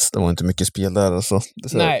otroligt. Det var inte mycket spel där. Alltså.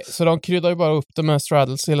 Nej, så de kryddade ju bara upp det med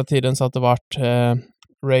straddles hela tiden så att det vart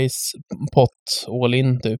race, pot, all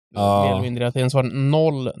in typ. Mer eller mindre. Att det var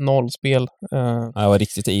 0 spel. Det var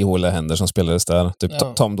riktigt ihåliga händer som spelades där. Typ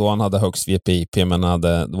Tom Dwan hade högst VPIP, men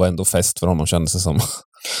det var ändå fest för honom, kändes det som.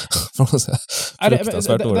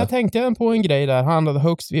 Där tänkte jag på en grej där. Han hade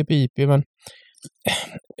högst VPIP, men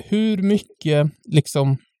hur mycket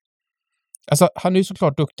liksom, alltså han är ju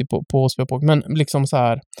såklart duktig på spelpoker, men liksom så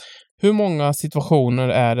här, hur många situationer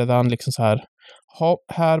är det där han liksom så här,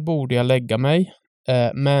 här borde jag lägga mig,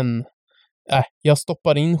 men jag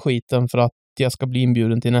stoppar in skiten för att jag ska bli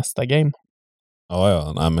inbjuden till nästa game.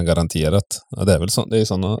 Ja, nej, men garanterat. Ja, det är väl det är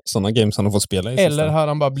såna games han har fått spela i. Eller har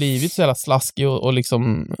han bara blivit så jävla slaskig och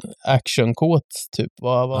liksom actionkåt typ?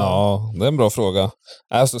 Ja, det är en bra fråga.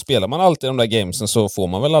 Alltså, spelar man alltid de där gamesen så får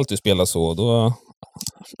man väl alltid spela så. Då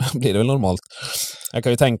blir det väl normalt. Jag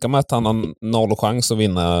kan ju tänka mig att han har 0 chans att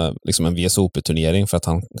vinna liksom en VSOP-turnering för att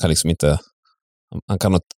han kan liksom inte... Han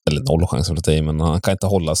kan inte... Eller 0 chans att ta i, men han kan inte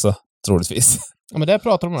hålla sig, troligtvis. Ja, men det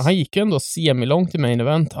pratar om. Han gick ju ändå semilångt i main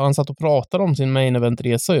event. Han satt och pratade om sin main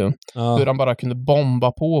event-resa ju. Ja. Hur han bara kunde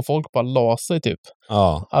bomba på och folk bara la sig typ.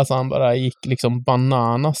 Ja. Alltså han bara gick liksom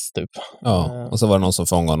bananas typ. Ja, och så var det någon som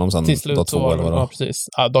fångade honom sen. Till slut så var det, ja precis.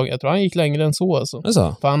 Jag tror han gick längre än så alltså.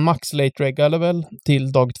 Så? För han max late reggade väl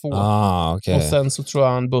till dag 2. Okay. Och sen så tror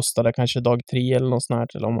jag han bustade kanske dag 3 eller något sånt här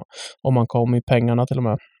till om han kom i pengarna till och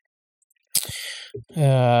med.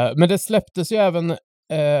 Men det släpptes ju även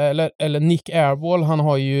eller Nick Airball, han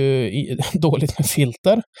har ju dåligt med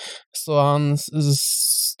filter. Så han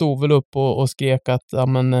stod väl upp och skrek att ja,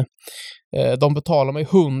 men, de betalar mig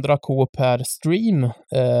 100k per stream.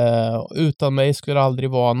 Utan mig skulle det aldrig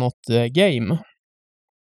vara något game.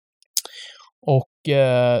 Och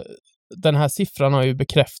den här siffran har ju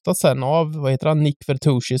bekräftats sen av, vad heter han, Nick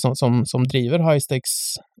Vertucci som driver High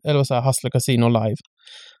Stakes, eller vad säger Hustler Casino Live.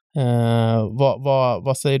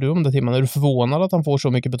 Vad säger du om det, Timman? Är du förvånad att han får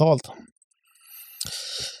så mycket betalt?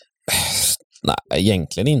 Nej,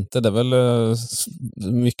 egentligen inte. Det är väl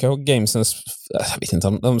mycket av gamesens... Jag vet inte,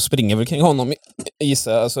 de springer väl kring honom,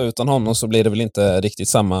 gissar. Alltså, utan honom så blir det väl inte riktigt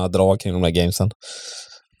samma drag kring de där gamesen.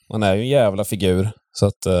 Man är ju en jävla figur. Så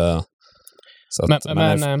att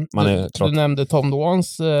du nämnde Tom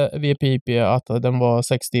Dwans VPIP att den var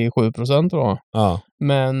 67% då. Ja.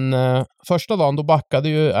 Men första dagen då backade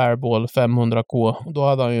ju Airball 500k. Då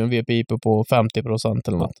hade han ju en VPIP på 50%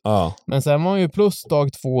 eller något. Ja. Men sen var han ju plus dag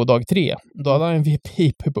 2 och dag 3. Då hade han en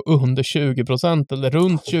VPIP på under 20% eller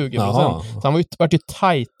runt 20%. Aha. Så han var ju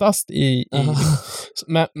tajtast i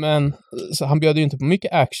men så han bjöd ju inte på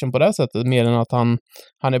mycket action på det sättet, mer än att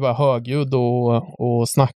han är bara högljudd och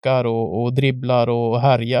snackar och dribblar och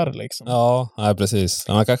härjar liksom. Ja, nej, precis.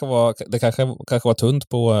 Det kanske var tunt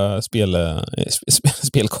på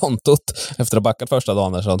spelkontot efter att ha backat första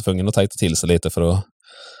dagen, så han var tvungen att tajta till sig lite för att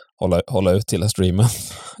hålla ut till streamen.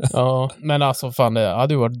 Ja, men alltså fan, det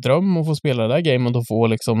hade ju varit dröm att få spela det där gamet och få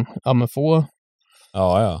liksom, få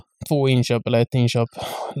Ja. 2 inköp eller 1 inköp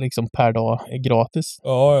liksom per dag är gratis.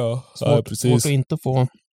 Ja. Svårt att inte få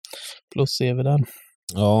plus-CV där.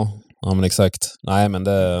 Ja, men exakt. Nej, men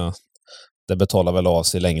det betalar väl av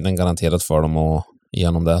sig i längden garanterat för dem och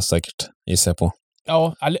igenom det säkert, gissar jag på.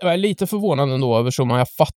 Ja, jag är lite förvånad ändå över jag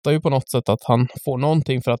fattar ju på något sätt att han får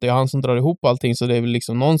någonting för att det är han som drar ihop allting, så det är väl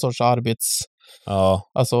liksom någon sorts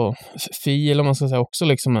alltså fi eller man ska säga också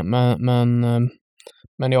liksom,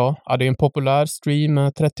 men ja, det är en populär stream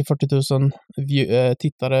med 30-40 000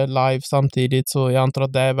 tittare live samtidigt, så jag antar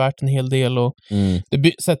att det är värt en hel del och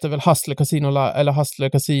det sätter väl Hustler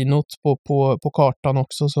Casinot på kartan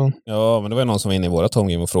också. Så. Ja, men det var ju någon som var inne i våra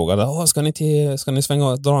Tomgame och frågade, ska ni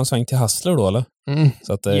dra en sväng till Hustler då, eller?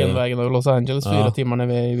 Så att, genvägen över Los Angeles 4 timmar när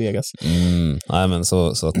vi är i Vegas. Nej, men så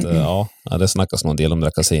att det snackas någon del om det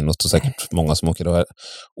här kasinot och säkert många som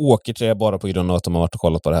åker till det bara på grund av att de har varit och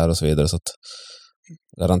kollat på det här och så vidare, så att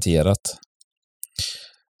garanterat.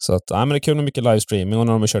 Så att, men det är kul med mycket livestreaming och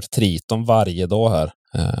när de har kört Triton varje dag här.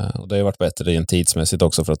 Och det har ju varit bättre rent tidsmässigt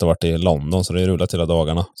också för att det har varit i London, så det har rullat hela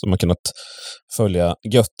dagarna. Så man har kunnat följa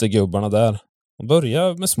göttegubbarna där. Och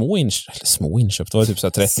börja med små inköp. Det var typ så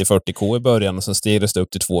här 30-40k i början och sen steg det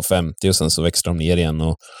upp till 250 och sen så växte de ner igen.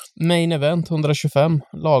 Och main event 125,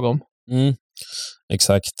 lagom.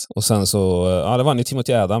 Exakt. Och sen så, det vann ju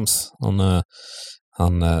Timothy Adams.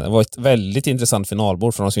 Det var ett väldigt intressant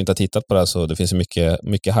finalbord för de som inte har tittat på det, så det finns ju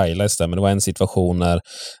mycket highlights där, men det var en situation när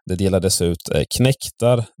det delades ut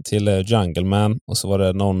knäktar till Jungleman och så var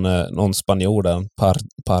det någon spanjor där,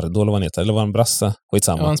 Pardo eller vad han heter, eller var en brasse?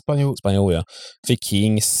 Skitsamma. Ja, en spanjor, ja. Fick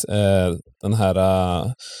Kings, den här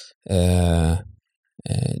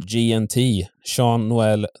GNT,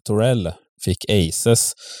 Jean-Noel Torell fick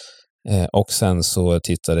Aces och sen så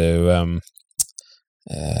tittade ju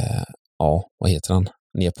vad heter han?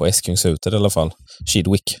 Ner på Eskungshuter i alla fall.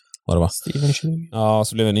 Chidwick var det, va? Steven Chidwick. Ja,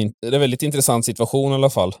 så blev det en väldigt intressant situation i alla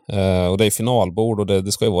fall. Och det är finalbord och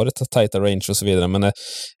det ska ju vara ett tajta range och så vidare. Men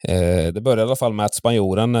det började i alla fall med att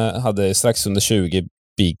spanjoren hade strax under 20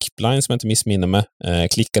 big blinds som jag inte missminner med.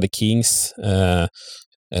 Klickade Kings.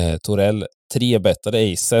 Torell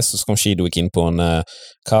 3-bettade Aces och så kom Chidwick in på en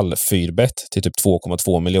kall 4-bet till typ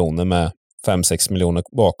 2,2 miljoner med 5-6 miljoner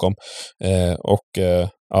bakom.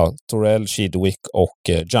 Torell, Chidwick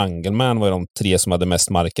och Jungleman var ju de 3 som hade mest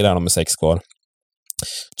marker där, de med 6 kvar.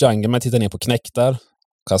 Jungleman tittar ner på knäktar,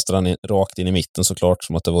 kastar han rakt in i mitten såklart,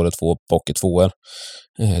 som att det var 2 pocket 2-er.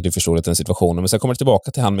 Du förstår lite den situationen. Men sen kommer det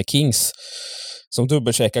tillbaka till han med Kings som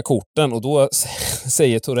dubbelcheckar korten och då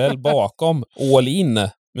säger Torell bakom all in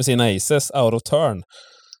med sina aces out of turn.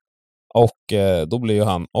 Och då blir ju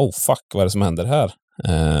han, vad är det som händer här?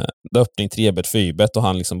 Öppning 3-bet, 4-bet och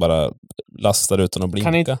han liksom bara lastar utan att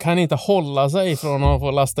blinka. Kan inte hålla sig från att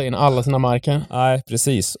få lasta in alla sina marker. Nej,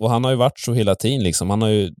 precis. Och han har ju varit så hela tiden liksom.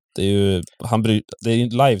 Det är ju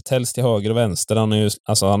live-tells till höger och vänster.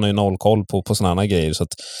 Han har ju noll koll på såna här grejer, så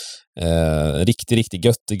att riktigt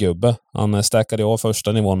göttegubbe. Han stackade av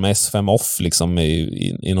första nivån med S5 off liksom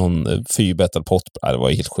i någon 4-betad pott. Det var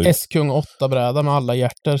helt sjukt. S-kung 8-bräda med alla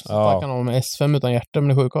hjärter. Så stack han av med S5 utan hjärter, men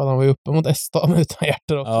det sjuka var att han var ju uppe mot S-dam utan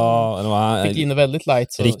hjärter också. Ja, fick in det väldigt light,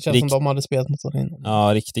 så det känns som de hade spelat mot sådär.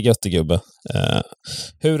 Ja, riktigt göttegubbe.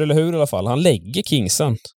 Hur i alla fall. Han lägger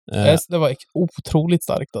Kingsen. Det var otroligt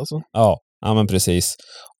starkt alltså. Ja, men precis.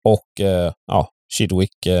 Och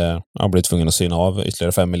Chidwick har blivit tvungen att syna av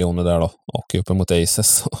ytterligare 5 miljoner där då och uppe mot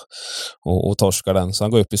Aces och torskar den. Så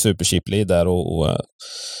han går upp i Super Lead där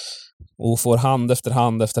och får hand efter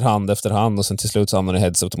hand och sen till slut så hamnar det i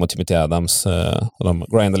heads-up mot Timothy Adams och de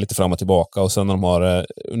grindar lite fram och tillbaka och sen när de har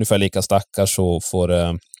ungefär lika stackar så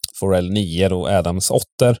får Forell 9 och Adams 8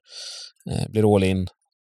 blir all in.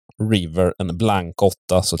 River en blank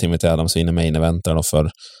 8, så Timothy Adams vinner main event där då för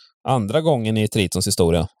andra gången i Tritons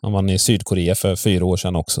historia. Han vann i Sydkorea för 4 år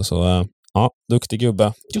sedan också, så duktig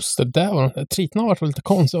gubbe. Just det, där var Triton har varit lite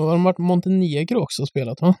konstigt. De har varit Montenegro också och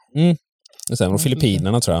spelat, va? Det stämmer, och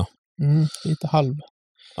Filippinerna tror jag. Lite halv.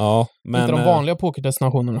 Ja, men inte de vanliga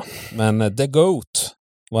pokerdestinationerna. Men The Goat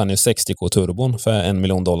vann ju 60k turbon för $1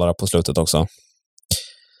 million på slutet också.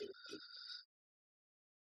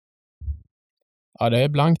 Ja, det är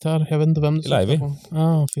blankt här. Jag vet inte vem det är. Phil Ivey.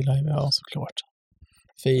 Ja, Phil Ivey, ja, såklart.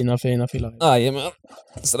 Fina Phil Ivey. Jajamän.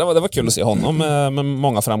 Så det var kul att se honom med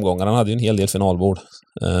många framgångar. Han hade ju en hel del finalbord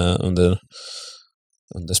under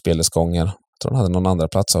spelets gånger. Jag tror han hade någon andra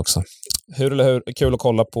plats också. Kul att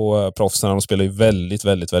kolla på proffsen. De spelar ju väldigt,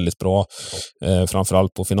 väldigt, väldigt bra.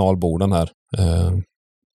 Framförallt på finalborden här.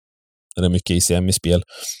 Det är mycket ICM i spel.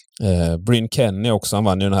 Bryn Kenny också, han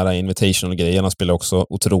vann ju den här Invitational-grejen. Han spelar också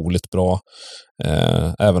otroligt bra.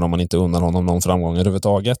 Även om man inte unnar honom någon framgång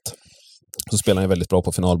överhuvudtaget. Så spelar han ju väldigt bra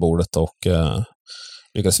på finalbordet och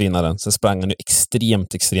lyckas vinna den. Sen sprang han ju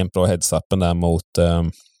extremt bra heads-upen där mot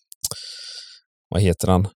vad heter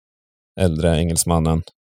han? Äldre engelsmannen.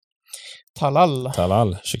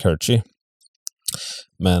 Talal Shikirchi.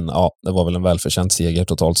 Men ja, det var väl en välförtjänt seger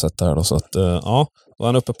totalt sett där då. Så att ja, då är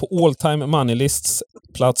han uppe på all time money lists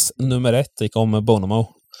plats nummer 1. Gick om Bonomo.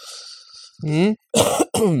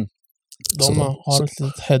 De har ett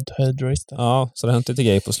litet head-to-head race där. Ja, så det har inte lite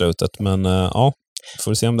grej på slutet. Men ja,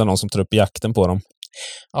 får vi se om det är någon som tar upp jakten på dem.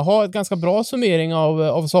 Jaha, ett ganska bra summering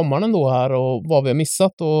av sommaren då här och vad vi har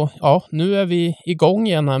missat. Och ja, nu är vi igång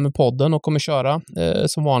igen här med podden och kommer köra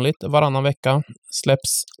som vanligt varannan vecka.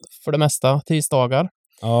 Släpps för det mesta tisdagar.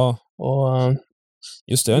 Ja. Och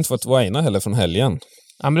just det, jag har inte fått vina heller från helgen.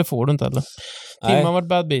 Ja, men det får du inte heller. Tim har varit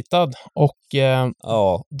badbitad och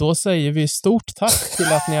då säger vi stort tack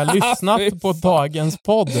till att ni har lyssnat på dagens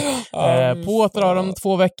podd. På återhör om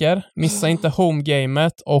 2 veckor. Missa inte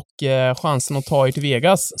homegamet och chansen att ta er till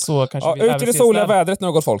Vegas. Så kanske vi ut i det soliga vädret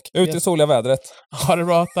nu, gott folk. Ut i det soliga vädret. Ha det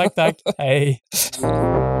bra, tack. Hej.